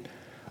didn't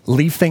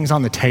leave things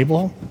on the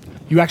table.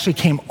 You actually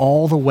came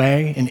all the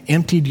way and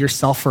emptied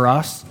yourself for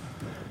us.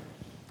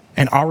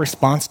 And our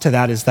response to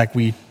that is like,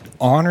 we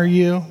honor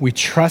you, we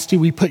trust you,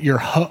 we put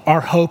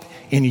our hope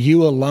in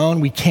you alone.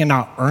 We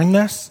cannot earn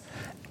this.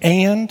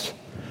 And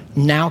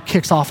now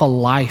kicks off a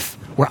life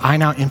where I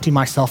now empty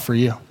myself for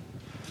you.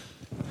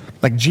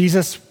 Like,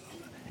 Jesus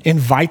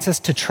invites us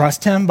to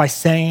trust him by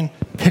saying,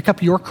 pick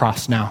up your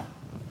cross now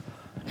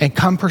and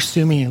come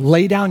pursue me.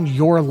 Lay down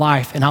your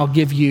life and I'll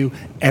give you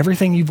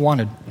everything you've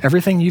wanted,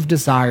 everything you've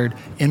desired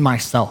in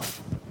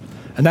myself.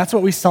 And that's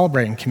what we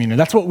celebrate in communion.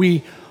 That's what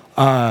we,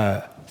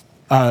 and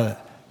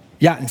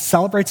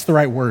celebrate's the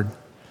right word.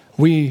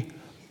 We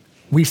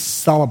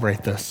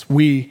celebrate this.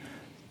 We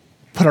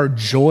put our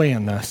joy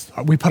in this.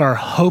 We put our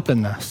hope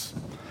in this.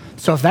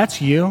 So if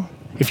that's you,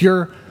 if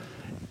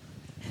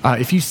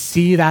you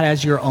see that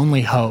as your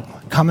only hope,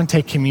 come and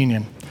take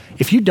communion.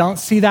 If you don't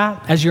see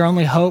that as your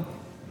only hope,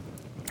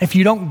 if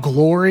you don't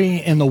glory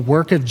in the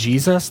work of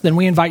Jesus, then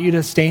we invite you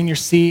to stay in your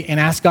seat and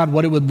ask God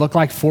what it would look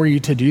like for you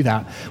to do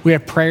that. We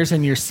have prayers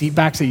in your seat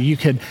backs that you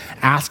could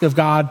ask of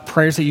God,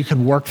 prayers that you could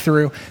work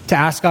through to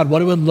ask God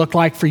what it would look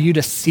like for you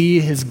to see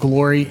his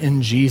glory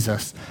in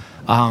Jesus.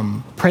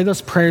 Pray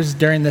those prayers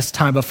during this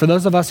time. But for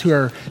those of us who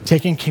are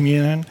taking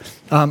communion,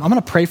 I'm going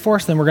to pray for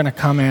us, then we're going to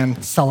come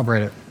and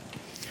celebrate it.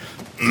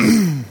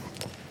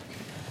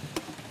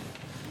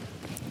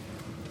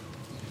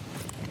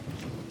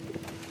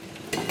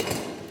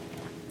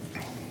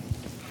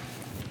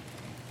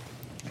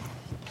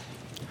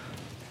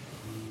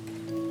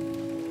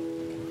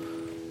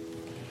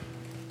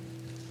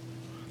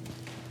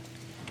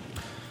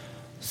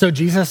 So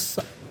Jesus,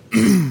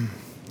 I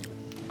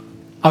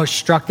was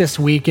struck this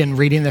week in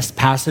reading this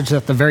passage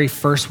that the very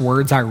first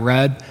words I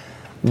read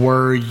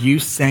were you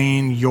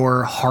saying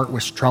your heart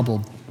was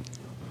troubled.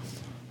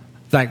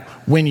 Like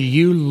when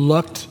you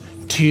looked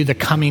to the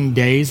coming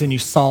days and you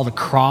saw the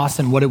cross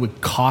and what it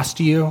would cost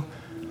you,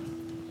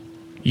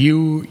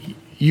 you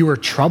were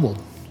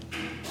troubled.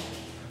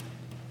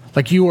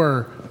 Like you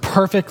are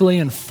perfectly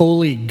and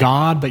fully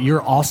God, but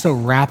you're also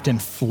wrapped in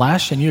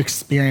flesh and you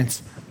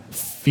experience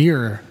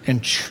fear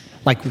and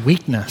like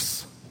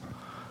weakness.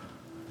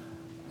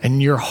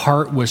 And your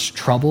heart was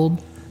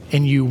troubled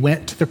and you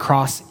went to the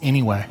cross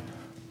anyway.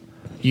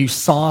 You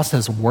saw us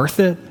as worth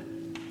it.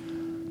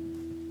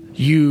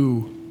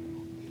 You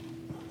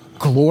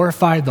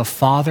glorified the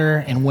Father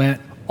and went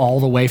all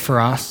the way for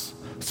us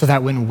so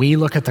that when we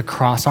look at the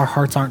cross, our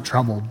hearts aren't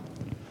troubled.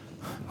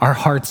 Our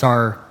hearts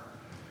are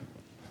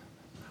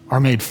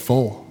made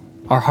full.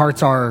 Our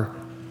hearts are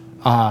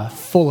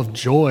full of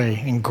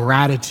joy and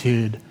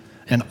gratitude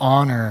and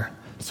honor.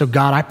 So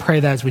God, I pray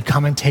that as we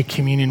come and take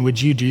communion,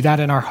 would you do that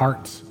in our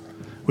hearts?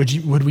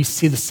 Would we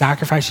see the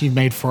sacrifice you've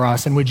made for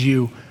us? And would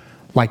you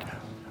like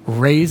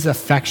raise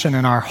affection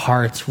in our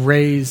hearts,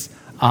 raise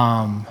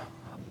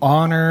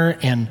honor,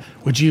 and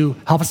would you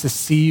help us to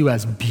see you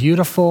as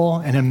beautiful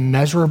and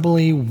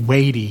immeasurably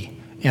weighty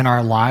in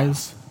our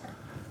lives?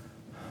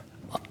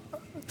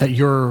 That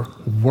you're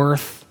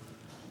worth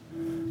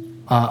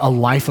a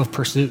life of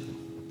pursuit.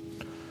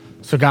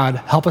 So God,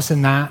 help us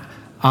in that.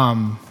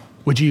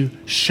 Would you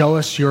show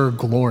us your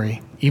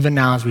glory even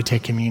now as we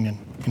take communion?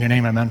 In your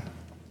name, amen.